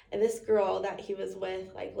 this girl that he was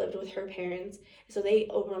with, lived with her parents. So they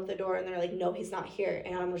open up the door, and they're like, no, he's not here.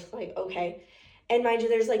 And I'm just like, okay. And mind you,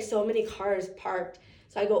 there's so many cars parked.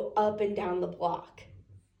 So I go up and down the block,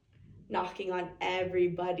 knocking on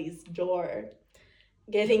everybody's door,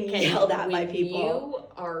 getting yelled at by people. You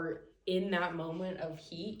are in that moment of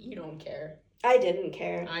heat, you don't care. I didn't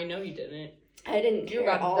care. I know you didn't. I didn't care.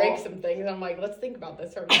 You're about to break some things. I'm like, let's think about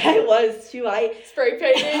this for a minute. I was too. Spray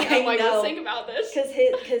painting. I'm like, know. Let's think about this.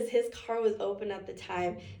 Because his car was open at the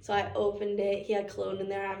time, so I opened it. He had cologne in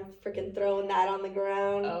there. I'm freaking throwing that on the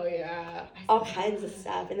ground. Oh yeah. All kinds of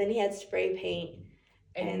stuff, and then he had spray paint.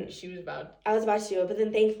 And she was about. I was about to do it, but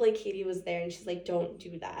then thankfully Katie was there, and she's like, "Don't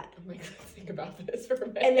do that." I'm like, let's think about this for a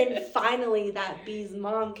minute. And then finally, that B's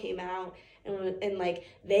mom came out. And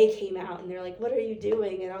they came out, and they're like, what are you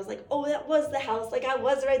doing? And I was like, oh, that was the house. I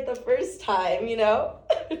was right the first time,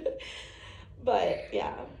 But,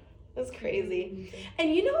 yeah, it was crazy. And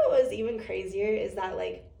what was even crazier is that,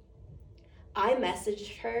 I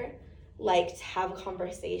messaged her, to have a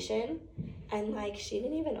conversation, and, she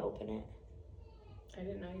didn't even open it. I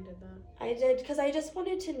didn't know you did that. I did, because I just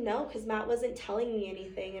wanted to know, because Matt wasn't telling me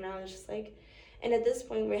anything, and I was just and at this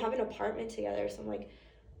point, we have an apartment together, so I'm like,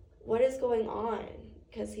 what is going on?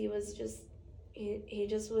 Because he was just, he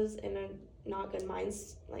just was in a not good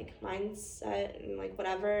mindset and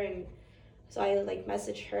whatever. And so I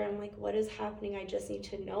messaged her. I'm like, what is happening? I just need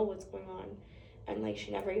to know what's going on. And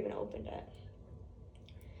she never even opened it.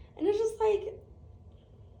 And it's just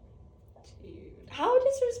dude, how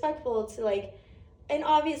disrespectful to and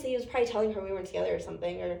obviously he was probably telling her we weren't together or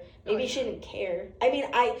something, or maybe she didn't care. I mean,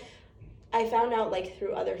 I found out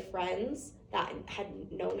through other friends that had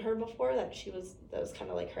known her before, that was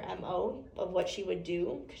kind of her MO of what she would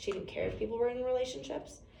do, because she didn't care if people were in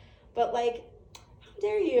relationships. But how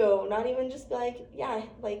dare you not even just be yeah,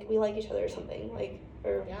 we like each other or something,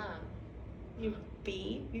 or yeah, you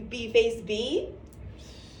B-face B.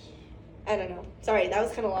 I don't know. Sorry, that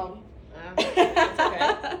was kind of long. It's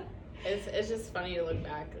okay. It's just funny to look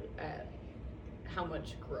back at how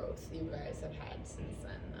much growth you guys have had since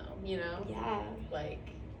then, though. Yeah.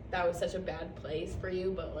 That was such a bad place for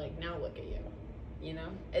you, but now look at you.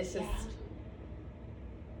 It's just,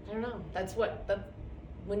 I don't know. That's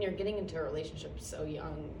when you're getting into a relationship so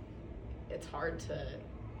young, it's hard to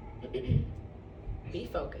be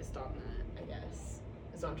focused on that, I guess,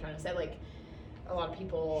 is what I'm trying to say. A lot of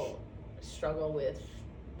people struggle with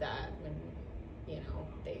that when,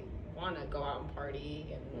 they want to go out and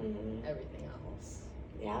party and everything else.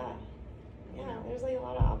 Yeah. Yeah, there's a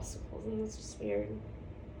lot of obstacles, and it's just weird.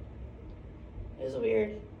 It was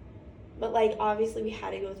weird. But obviously we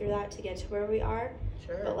had to go through that to get to where we are.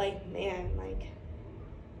 Sure. But man,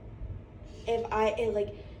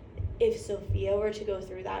 if Sophia were to go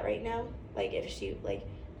through that right now, if she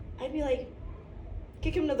I'd be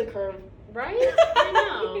kick him to the curb. Right? I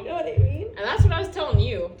know. You know what I mean? And that's what I was telling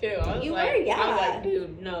you too. I was you like, were, yeah. I was like,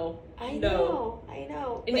 dude, no. I know.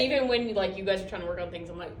 And even when you guys are trying to work on things,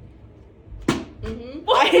 I'm like,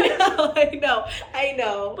 I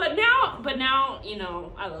know. But now,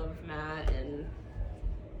 I love Matt, and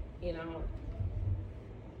I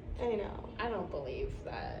know. I don't believe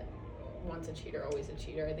that once a cheater, always a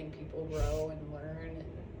cheater. I think people grow and learn, and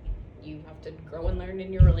you have to grow and learn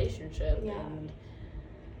in your relationship. Yeah. And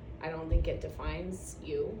I don't think it defines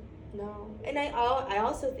you. No. And I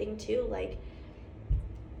also think too, like,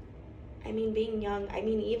 I mean, being young, I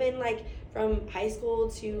mean, even like from high school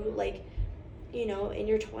to like, you know, in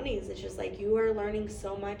your 20s, it's just like you are learning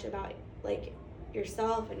so much about like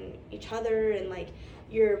yourself and each other, and like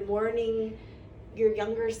you're mourning your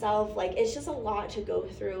younger self. Like, it's just a lot to go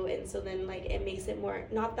through. And so then like it makes it more,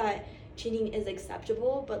 not that cheating is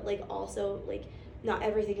acceptable, but like also like not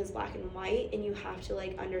everything is black and white, and you have to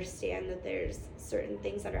like understand that there's certain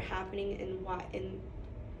things that are happening and why, and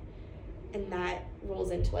that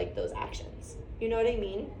rolls into like those actions. You know what I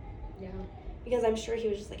mean? Yeah. Because I'm sure he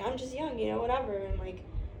was just like, I'm just young, you know, whatever, and like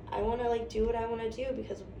I want to like do what I want to do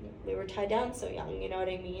because we were tied down so young. You know what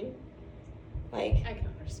I mean? Like, I can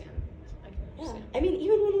understand. yeah. I mean,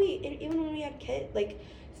 even when we had kids, like,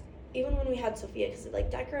 even when we had Sophia, because like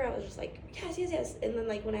Decker, I was just like, yes, and then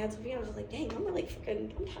like when I had Sophia, I was just like, dang, I'm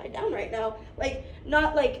tied down right now. Like,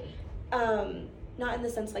 not like, not in the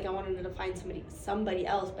sense like I wanted to find somebody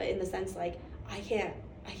else, but in the sense like I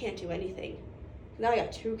can't do anything. Now I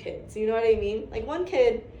got 2 kids. You know what I mean? Like, one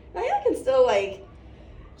kid, now I can still like.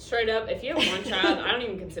 Straight up, if you have one child, I don't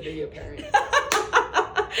even consider you a parent.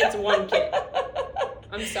 It's one kid.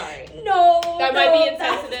 I'm sorry. No. That might be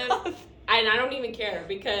insensitive. And I don't even care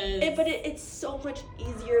because... But it's so much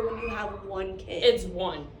easier when you have one kid. It's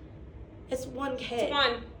one. It's one kid.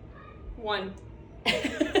 It's one.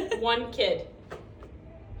 One kid.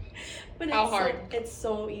 But how hard? It's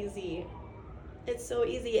so easy. It's so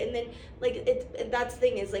easy. And then, like, that's the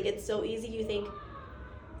thing is, like, it's so easy. You think,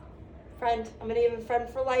 friend, I'm going to give a friend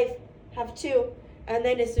for life. Have 2. And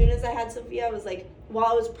then as soon as I had Sophia, I was like, while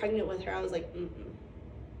I was pregnant with her, I was like,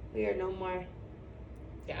 we are no more.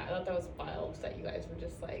 Yeah, I thought that was wild that you guys were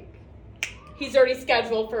just like, he's already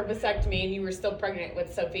scheduled for a vasectomy and you were still pregnant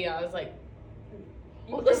with Sophia. I was like,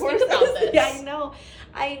 let's think about this. Yeah,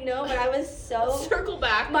 I know, but I was so... Circle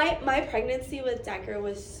back. My pregnancy with Decker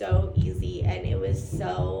was so easy, and it was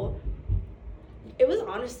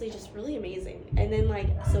honestly just really amazing. And then, like,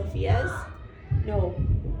 Sophia's, no,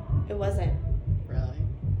 it wasn't. Really?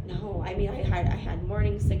 No, I mean, I had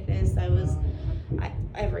morning sickness.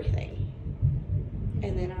 Everything.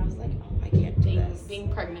 And then I was like, oh, I can't do this.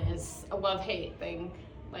 Being pregnant is a love-hate thing.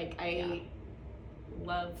 Like, I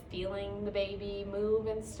love feeling the baby move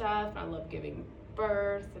and stuff. I love giving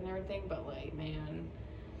birth and everything, but like, man,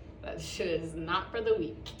 that shit is not for the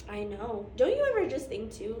weak. I know. Don't you ever just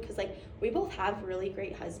think too, because like we both have really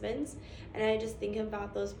great husbands, and I just think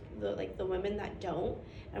about the women that don't,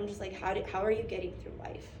 and I'm just like, how are you getting through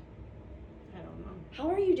life? I don't know. How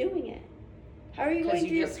are you doing it? How are you going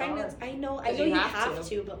through your pregnancy? I know you have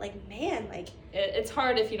to, but like, man, like it's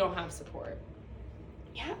hard if you don't have support.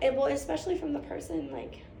 Yeah, and well, especially from the person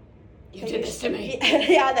like you did this to me.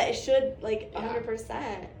 Yeah, that should like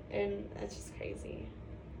 100%, and that's just crazy.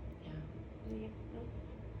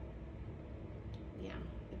 Yeah,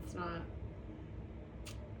 it's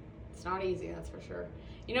not easy, that's for sure.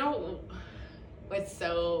 You know what's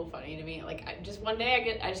so funny to me? Like, one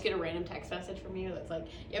day I just get a random text message from you that's like,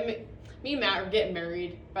 yeah, me and Matt are getting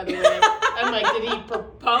married, by the way. I'm like, did he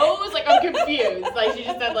propose? Like, I'm confused. Like, she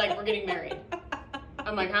just said, like, we're getting married.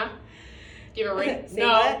 I'm like, huh? Do you have a ring?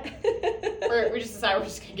 No. we just decided we're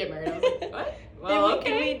just gonna get married. I was like, what? Well,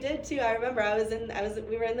 okay. We did too. I remember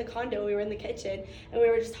we were in the condo, we were in the kitchen, and we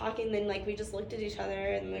were just talking, and then like we just looked at each other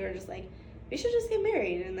and we were just like, we should just get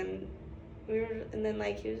married. And then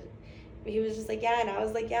like he was just like, yeah, and I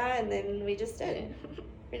was like, yeah, and then we just did it.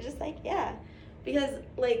 We're just like, yeah. Because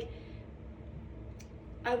like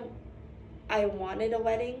I wanted a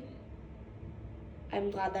wedding. I'm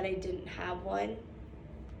glad that I didn't have one.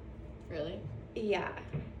 Really? Yeah.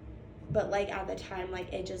 But like at the time,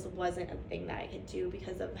 like it just wasn't a thing that I could do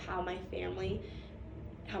because of how my families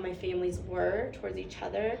were towards each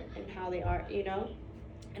other and how they are, you know?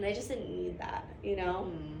 And I just didn't need that, you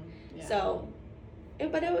know? Yeah. So,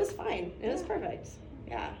 but it was fine. It was perfect.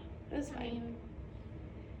 Yeah, it was fine. I mean,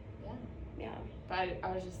 yeah. But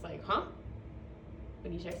I was just like, huh?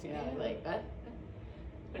 When you texted me, I was like, what?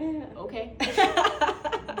 Okay.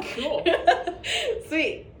 Cool.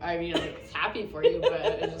 Sweet. I mean, I'm happy for you, but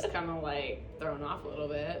it's just kind of like thrown off a little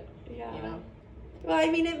bit. Yeah. You know? Well, I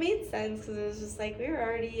mean, it made sense because it was just like we were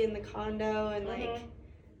already in the condo and like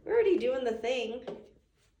we're already doing the thing,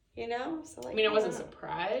 you know? So like, I mean, I wasn't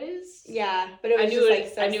surprised. Yeah, but it was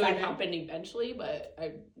I knew it happened eventually, but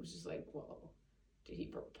I was just like, well, did he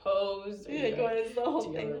propose? Like, what is the whole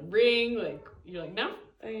thing? Do you have a ring? Like, you're like, no.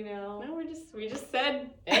 I know. No, we just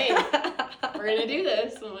said, hey, we're gonna do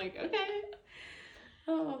this. I'm like, okay.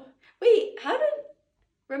 Oh, wait,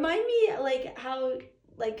 remind me me like how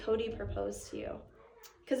like Cody proposed to you,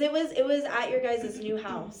 because it was at your guys' new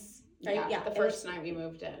house, right? Yeah, the first night we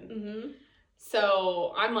moved in. Mm-hmm.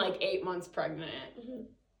 So I'm like 8 months pregnant,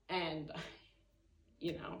 and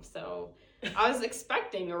so I was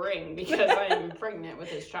expecting a ring because I'm pregnant with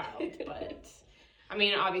his child. But I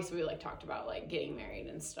mean, obviously we like talked about like getting married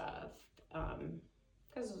and stuff,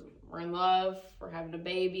 because we're in love, we're having a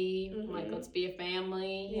baby, like let's be a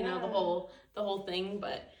family, you know, the whole thing.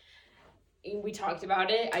 But we talked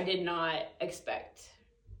about it. I did not expect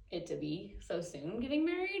it to be so soon getting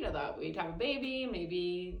married. I thought we'd have a baby,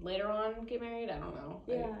 maybe later on get married. I don't know.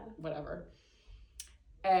 Whatever.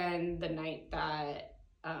 And the night that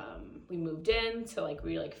we moved in, so like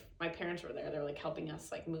my parents were there. They were like helping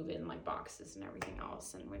us like move in like boxes and everything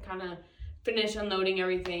else. And we kind of finished unloading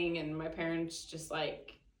everything. And my parents just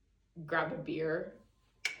like grab a beer,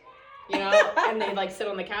 and they like sit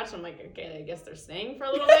on the couch. And I'm like, okay, I guess they're staying for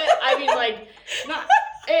a little bit. I mean, like, not.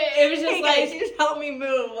 It was just hey guys, just help me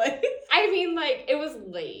move. Like, I mean, like, it was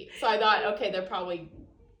late, so I thought, okay, they're probably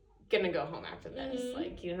gonna go home after this.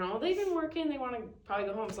 Like, they've been working, they want to probably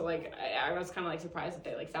go home. So like, I was kind of like surprised that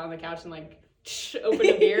they like sat on the couch and like opened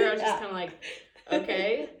a beer. I was just kind of like,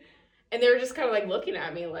 okay, and they were just kind of like looking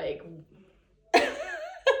at me like,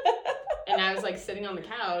 and I was like sitting on the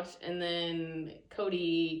couch, and then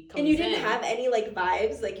Cody comes in. And you didn't have any like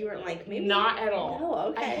vibes, like you weren't like maybe not at all. No,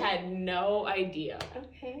 okay. I had no idea.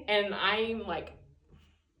 Okay. And I'm like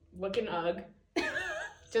looking ugh.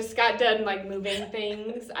 Just got done like moving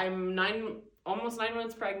things. I'm almost 9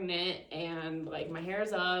 months pregnant, and like my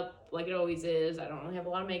hair's up like it always is. I don't really have a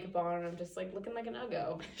lot of makeup on. I'm just like looking like an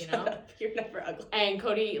uggo, You're never ugly. And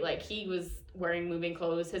Cody, like, he was wearing moving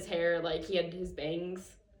clothes. His hair, like, he had his bangs.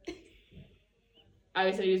 I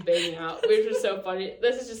always said he was banging out, which was so funny.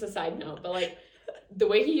 This is just a side note, but like the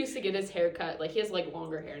way he used to get his hair cut, like he has like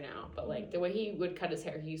longer hair now, but like the way he would cut his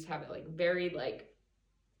hair, he used to have it like very like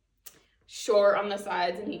short on the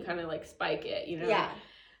sides, and he kind of like spike it, Yeah.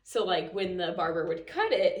 So like when the barber would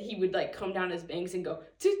cut it, he would like comb down his bangs and go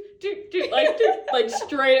like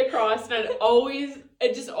straight across, and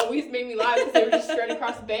it just always made me laugh because they were just straight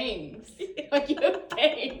across bangs. Like, you have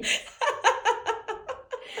bangs.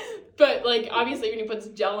 But like obviously when he puts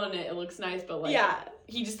gel on it, it looks nice, but like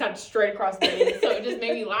he just had straight across bangs, so it just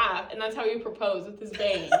made me laugh, and that's how he proposed, with his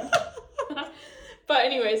bangs. But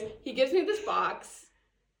anyways, he gives me this box.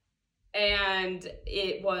 And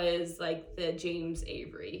it was like the James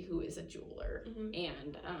Avery, who is a jeweler.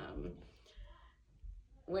 And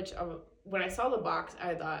which when I saw the box,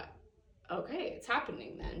 I thought, okay, it's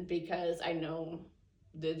happening then, because I know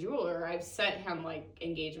the jeweler. I've sent him like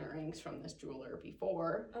engagement rings from this jeweler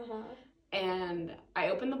before. And I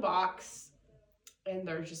opened the box, and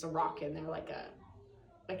there's just a rock in there, like a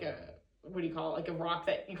what do you call it? Like a rock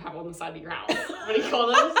that you have on the side of your house. What do you call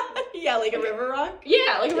those? Yeah, like a river rock?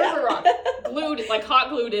 Yeah, like a river rock. Glued, like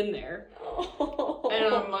hot glued in there. Oh.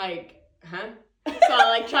 And I'm like, huh? So I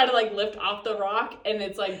like try to like lift off the rock, and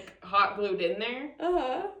it's like hot glued in there.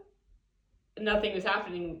 Nothing was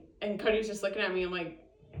happening. And Cody was just looking at me. I'm like,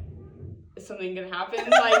 is something gonna happen?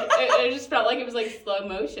 Like, it just felt like it was like slow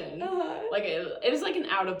motion. Like it was like an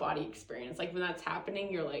out of body experience. Like when that's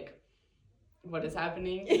happening, you're like, what is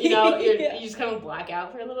happening? You just kind of black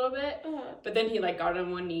out for a little bit. But then he like got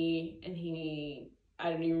on one knee, and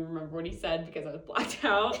I don't even remember what he said because I was blacked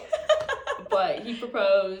out. But he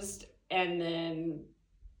proposed, and then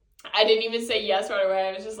I didn't even say yes right away.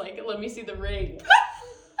 I was just like, let me see the ring.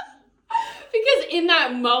 Because in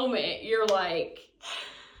that moment, you're like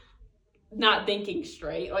not thinking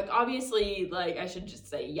straight. Like obviously, like I should just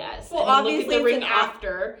say yes. Well, and obviously look at the ring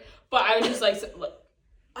after. But I was just like,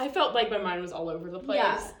 I felt like my mind was all over the place.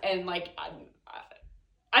 Yeah. And like,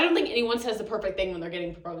 I don't think anyone says the perfect thing when they're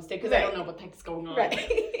getting proposed to, because I don't know what the heck's going on.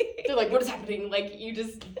 Right. They're like, what is happening? Like, I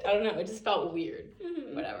don't know. It just felt weird.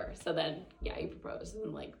 Whatever. So then, yeah, he proposed,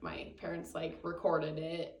 and like my parents like recorded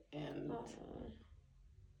it, and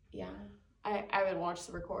yeah, I haven't watched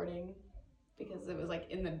the recording because it was like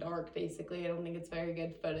in the dark. Basically, I don't think it's very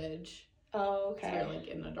good footage. Oh, okay. So you're like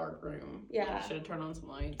in the dark room. Yeah. Like, should have turned on some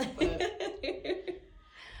lights, but.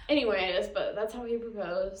 Anyways, but that's how he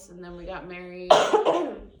proposed, and then we got married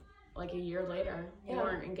like a year later. We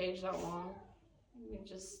weren't engaged that long.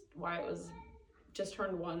 Wyatt was just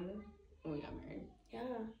turned 1 when we got married. Yeah.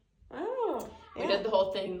 Oh. We did the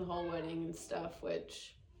whole thing, the whole wedding and stuff,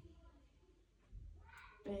 which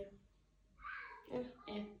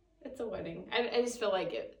it's a wedding. I just feel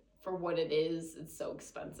like it, for what it is, it's so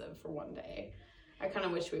expensive for one day. I kind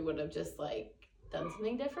of wish we would have just like done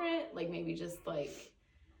something different, like maybe just like,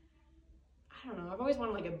 I don't know. I've always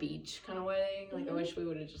wanted like a beach kind of wedding. Like I wish we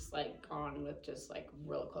would have just like gone with just like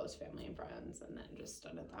real close family and friends and then just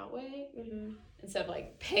done it that way. Instead of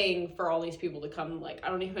like paying for all these people to come. Like I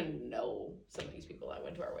don't even know some of these people that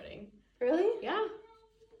went to our wedding. Really? Yeah.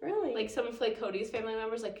 Really? Like some of like Cody's family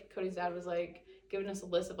members, like Cody's dad was like giving us a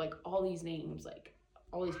list of like all these names, like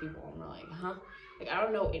all these people, and we're like, huh? Like I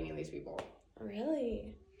don't know any of these people.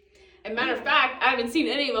 Really? And matter of fact, I haven't seen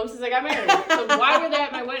any of them since I got married. So why were they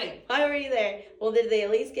at my wedding? Why were you there? Well, did they at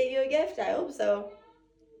least get you a gift? I hope so.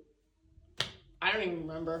 I don't even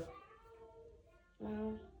remember.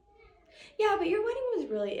 Wow. Yeah, but your wedding was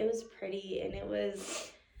really, it was pretty, and it was,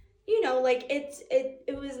 you know, like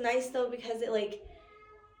it was nice though because it like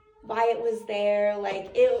Wyatt was there,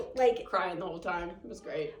 like it like Crying the whole time. It was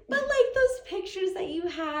great. But like those pictures that you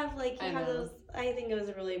have, like you I have know. those. I think it was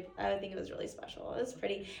really special. It was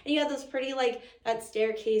pretty, and you had those pretty like that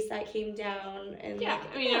staircase that came down, and Yeah,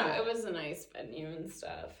 like, I mean, it was a nice venue and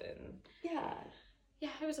stuff, and yeah.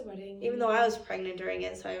 it was a wedding. Even though I was pregnant during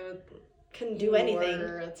it, so I couldn't do anything.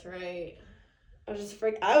 That's right. I was just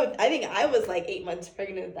I think I was like 8 months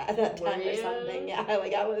pregnant at that time Were or you? something. Yeah,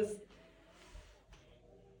 like I was.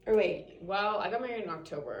 Or wait, Well, I got married in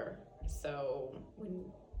October, so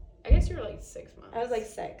I guess you were like 6 months. I was like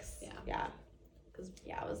 6. Yeah. Yeah.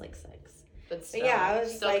 I was like 6. But still, yeah, I was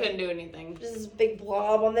just still like, couldn't do anything. Just this big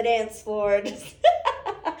blob on the dance floor. Just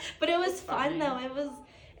but it was fun Fine. though.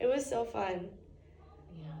 It was so fun.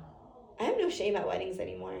 Yeah, I have no shame at weddings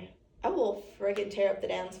anymore. I will friggin' tear up the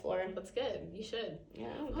dance floor. that's good. You should.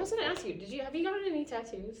 Yeah. I was gonna ask you, have you gotten any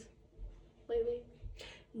tattoos lately?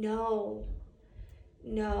 No.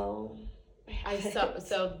 I saw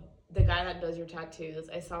so the guy that does your tattoos.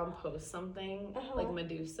 I saw him post something like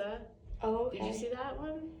Medusa. Oh, okay. Did you see that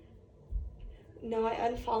one? No, I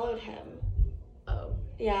unfollowed him. Oh.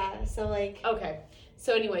 Yeah, so like. Okay.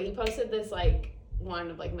 So anyway, he posted this like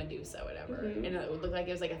one of like Medusa, whatever, Mhm. and it looked like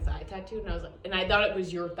it was like a thigh tattoo, and I was like, and I thought it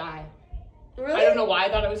was your thigh. Really? I don't know why I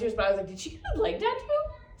thought it was yours, but I was like, did she get a leg tattoo?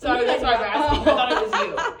 So that's why I was asking. I thought it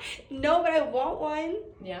was you. No, but I want one.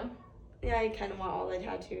 Yeah. Yeah, I kind of want all the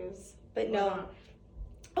tattoos, but Why no. not?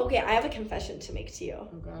 Okay, I have a confession to make to you.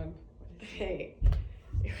 Oh God. Okay,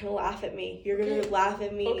 you're gonna laugh at me. You're gonna laugh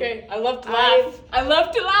at me. Okay, I love to laugh. I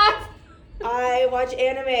love to laugh. I watch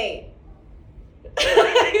anime.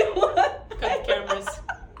 Cut the cameras.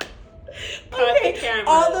 Cut the cameras.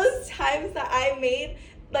 All those times that I made,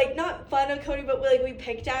 like, not fun of Cody, but like we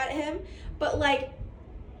picked at him, but like.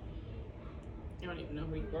 I don't even know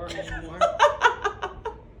who you are anymore.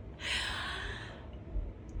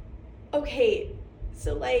 Okay,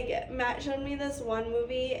 so like Matt showed me this one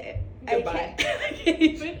movie. Goodbye.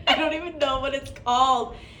 I don't even know what it's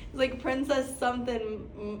called. It's like Princess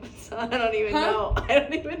something. I don't even know. I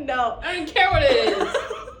don't even know. I don't care what it is.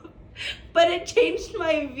 But it changed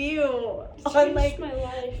my view on like my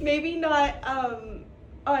life. maybe not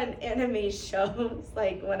on anime shows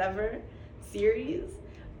like whatever series,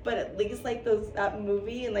 but at least like that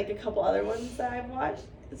movie and like a couple other ones that I've watched.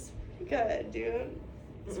 It's pretty good, dude.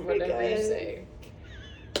 It's pretty Whatever you good. say.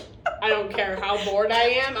 I don't care how bored I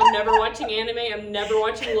am. I'm never watching anime. I'm never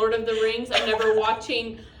watching Lord of the Rings. I'm never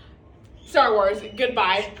watching Star Wars.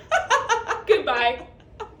 Goodbye. Goodbye.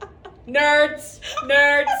 Nerds.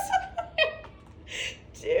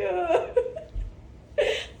 Dude.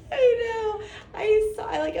 I know.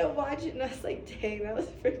 I watched it and I was like, dang, that was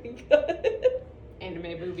freaking good.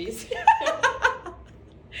 Anime boobies.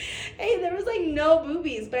 Hey, there was like no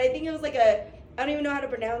boobies, but I think it was like I don't even know how to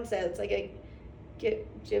pronounce it. It's like a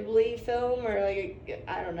Ghibli film or like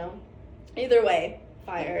I don't know. Either way,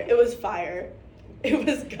 fire. It was fire. It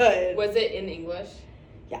was good. Was it in English?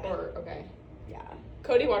 Yeah. Or, okay. Yeah.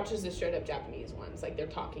 Cody watches the straight up Japanese ones. Like, they're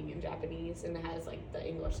talking in Japanese and it has, like, the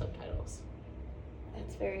English subtitles.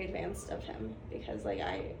 That's very advanced of him because like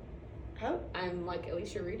I'm like, at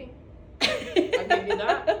least you're reading. I'll give you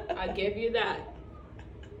that. I'll give you that.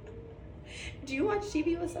 Do you watch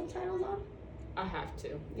TV with subtitles on? I have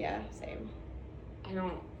to. Yeah, same.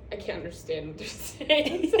 I can't understand what they're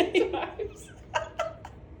saying sometimes.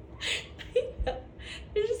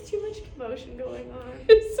 There's just too much commotion going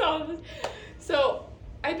on. So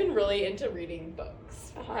I've been really into reading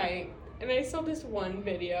books, right? And I saw this one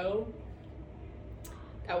video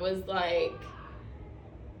that was like,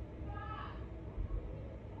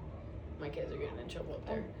 my kids are getting in trouble up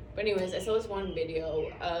there. But anyways, I saw this one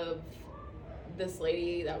video of this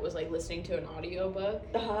lady that was like listening to an audiobook.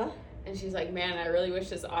 And she's like, man, I really wish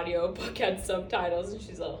this audiobook had subtitles. And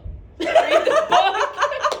she's like, read the book.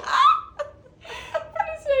 And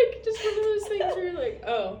it's like, just one of those things where you're like,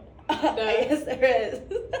 oh. I guess there is.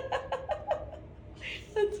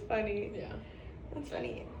 That's funny. funny. Yeah. That's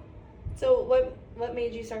funny. So what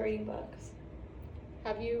made you start reading books?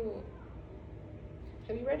 Have you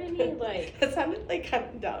read any, like... That sounded, like, kind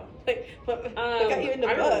of dumb. Like, what got you into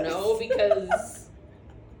books? I don't know, because...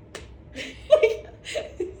 like,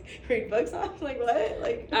 read books off? Like, what?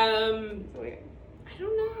 Like, weird. I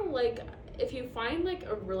don't know, like, if you find, like,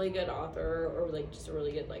 a really good author or, like, just a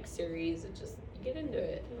really good, like, series, it just, you get into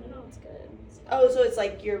it. I don't know, it's good. Oh, so it's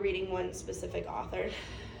like you're reading one specific author?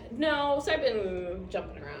 No, so I've been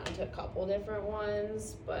jumping around to a couple different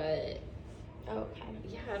ones, but... Oh, okay.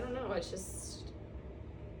 Yeah, I don't know, it's just...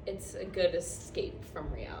 It's a good escape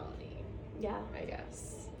from reality. Yeah. I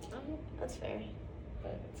guess. That's fair.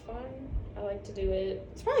 But it's fun. I like to do it.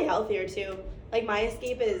 It's probably healthier, too. Like, my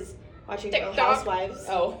escape is watching Real TikTok. Housewives.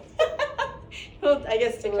 Oh. Well, I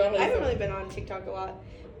guess TikTok I haven't really been on TikTok a lot.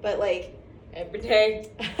 But, like... Every day.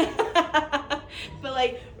 But,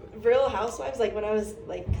 like, Real Housewives, like, when I was,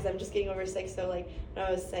 like... Because I'm just getting over sick, so, like, when I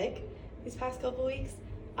was sick these past couple weeks...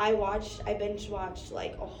 I binge watched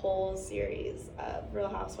like a whole series of Real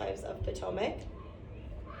Housewives of Potomac.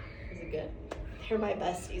 Is it good? They're my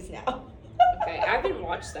besties now. Okay, I haven't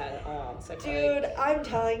watched that at all. So dude, I'm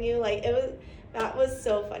telling you, like, that was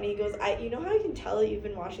so funny. He goes, you know how I can tell that you've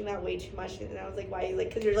been watching that way too much? And I was like, why? He's like,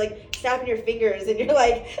 because you're like snapping your fingers and you're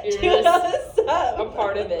like, doing all this stuff. A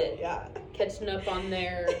part of it. Yeah. Catching up on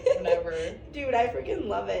their whatever. Dude, I freaking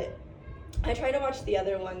love it. I try to watch the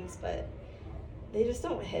other ones, but they just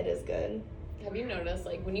don't hit as good. Have you noticed,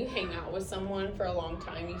 like, when you hang out with someone for a long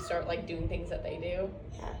time, you start, like, doing things that they do?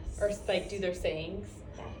 Yes. Or, like, do their sayings?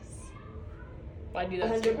 Yes. I do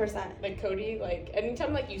that 100%. too. Like, Cody, like,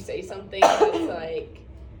 anytime, like, you say something that's, like,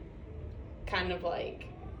 kind of, like,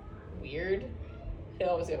 weird, he'll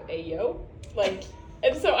always go, "Hey, yo." Like,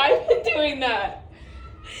 and so I've been doing that.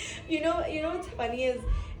 You know what's funny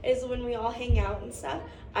is when we all hang out and stuff,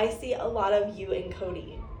 I see a lot of you and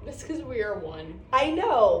Cody. That's because we are one. I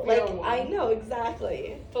know. We like, are one. I know,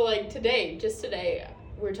 exactly. But, like, just today,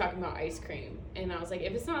 we were talking about ice cream. And I was like,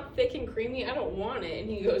 if it's not thick and creamy, I don't want it. And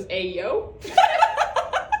he goes, "Hey, yo."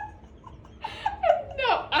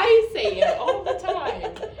 No, I say it all the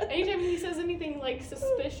time. Anytime he says anything, like,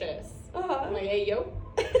 suspicious. I'm like, "Hey, yo."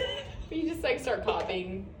 But you just, like, start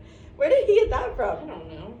copying. Where did he get that from? I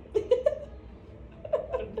don't know.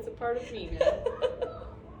 But it's a part of me now.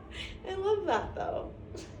 I love that, though.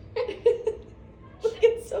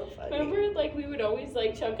 It's so funny. Remember, like, we would always,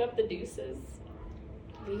 like, chunk up the deuces?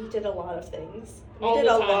 We did a lot of things. All did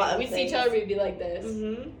the a time. lot of We'd things. see each other, we'd be like this.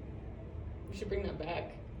 Mm-hmm. We should bring that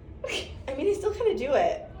back. I mean, I still kind of do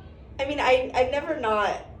it. I mean, I've never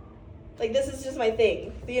not, like, this is just my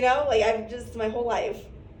thing, you know? Like, I've just, my whole life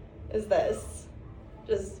is this.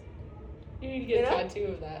 Just, You need to get a tattoo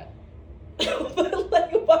of that. but,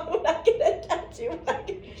 like, why would I get a tattoo when I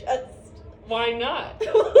can just... Why not?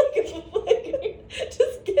 like,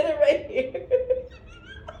 just get it right here.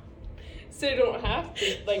 So you don't have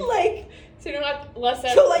to, like so you don't have less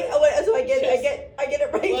effort. So, like, so I get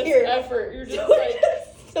it right less here. effort. You're just So, like...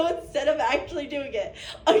 so instead of actually doing it,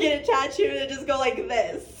 I'll get a tattoo and just go like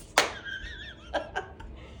this.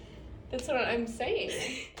 That's what I'm saying.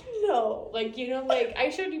 No. Like, you know, like, I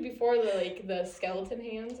showed you before the skeleton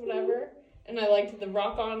hands, whatever, and I liked the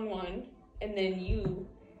rock on one, and then you,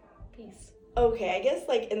 peace. Okay, I guess,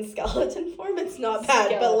 like, in skeleton form, it's not bad,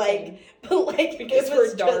 Skeleton. but like, Because it we're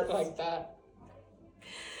was dark just... like that.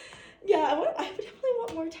 Yeah, I would definitely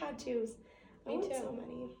want more tattoos. Me I want too. so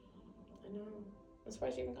many. I know. I'm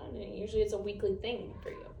surprised you haven't gotten any. Usually it's a weekly thing for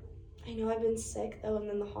you. I know, I've been sick, though, and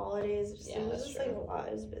then the holidays, Yeah, it was that's just, like, a true. lot.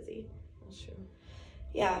 It was busy. That's true.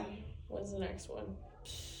 Yeah. When's the next one?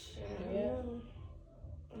 I don't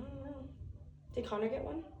know. Did Connor get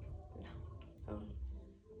one? No. Oh.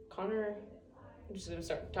 Connor... I'm just going to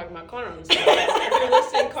start talking about Connor on this podcast. If you're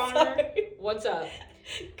listening, Connor, what's up?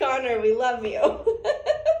 Connor, we love you.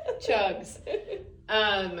 Chugs.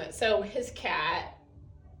 So his cat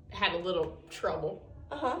had a little trouble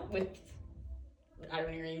with, I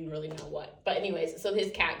don't even really know what. But anyways, so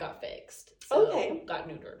his cat got fixed. So got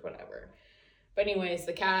neutered, whatever. But anyways,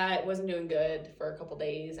 the cat wasn't doing good for a couple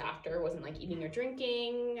days after. Wasn't, like, eating or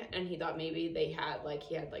drinking. And he thought maybe he had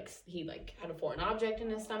a foreign object in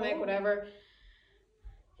his stomach, whatever.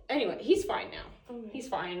 Anyway, he's fine now. Okay. He's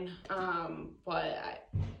fine. But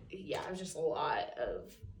it was just a lot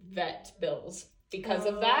of vet bills because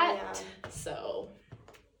of that. Yeah. So,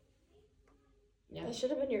 yeah. That should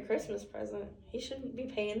have been your Christmas present. He shouldn't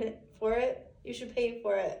be paying it for it. You should pay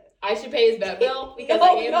for it. I should pay his vet bill because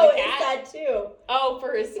I gave him the cat? His tattoo. Oh,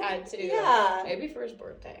 for his tattoo. Yeah. Maybe for his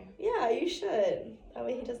birthday. Yeah, you should. That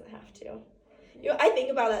way he doesn't have to. You know, I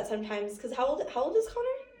think about that sometimes because how old is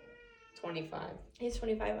Connor? 25. He's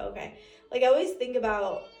 25, okay. Like, I always think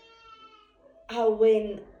about how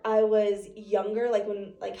when I was younger, like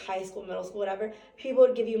when, like, high school, middle school, whatever, people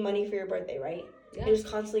would give you money for your birthday, right? Yeah. They just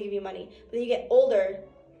constantly give you money. But then you get older.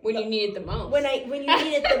 When you need it the most. When you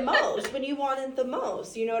need it the most. When you want it the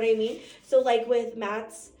most. You know what I mean? So, like, with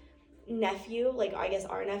Matt's nephew, like, I guess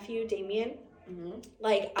our nephew, Damien,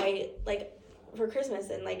 like, for Christmas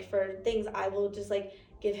and, like, for things, I will just, like,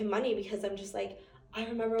 give him money because I'm just, like, I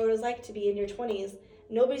remember what it was like to be in your 20s.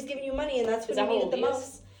 Nobody's giving you money, and that's when you need it the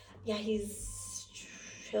most. Yeah,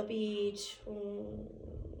 he'll be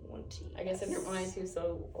 20. I guess I didn't realize he was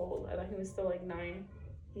so old. I thought he was still like 9.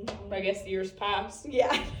 No. But I guess years passed. Yeah,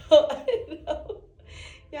 I know.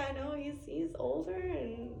 Yeah, I know. He's older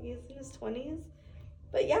and he's in his 20s.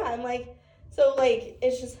 But yeah, I'm like, so like,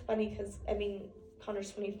 it's just funny because, I mean,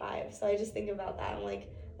 Connor's 25. So I just think about that. I'm like,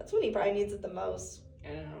 that's when he probably needs it the most.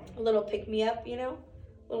 I know. A little pick me up, you know?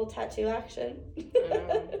 A little tattoo action. I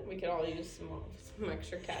know. We could all use some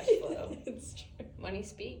extra cash flow. It's true. Money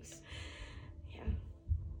speaks. Yeah.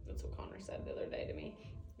 That's what Connor said the other day to me.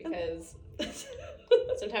 Because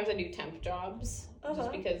sometimes I do temp jobs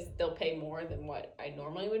just because they'll pay more than what I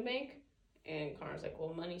normally would make. And Connor's like,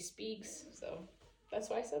 well, money speaks. So that's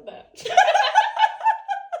why I said that.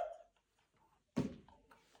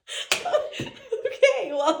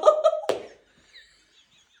 Okay, well.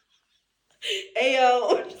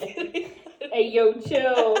 Ayo. Hey, yo,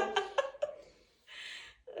 chill.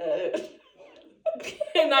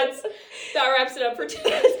 And that wraps it up for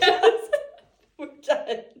today. We're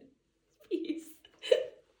done. Peace.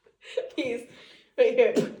 Peace. Right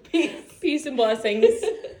here. Peace. Peace and blessings.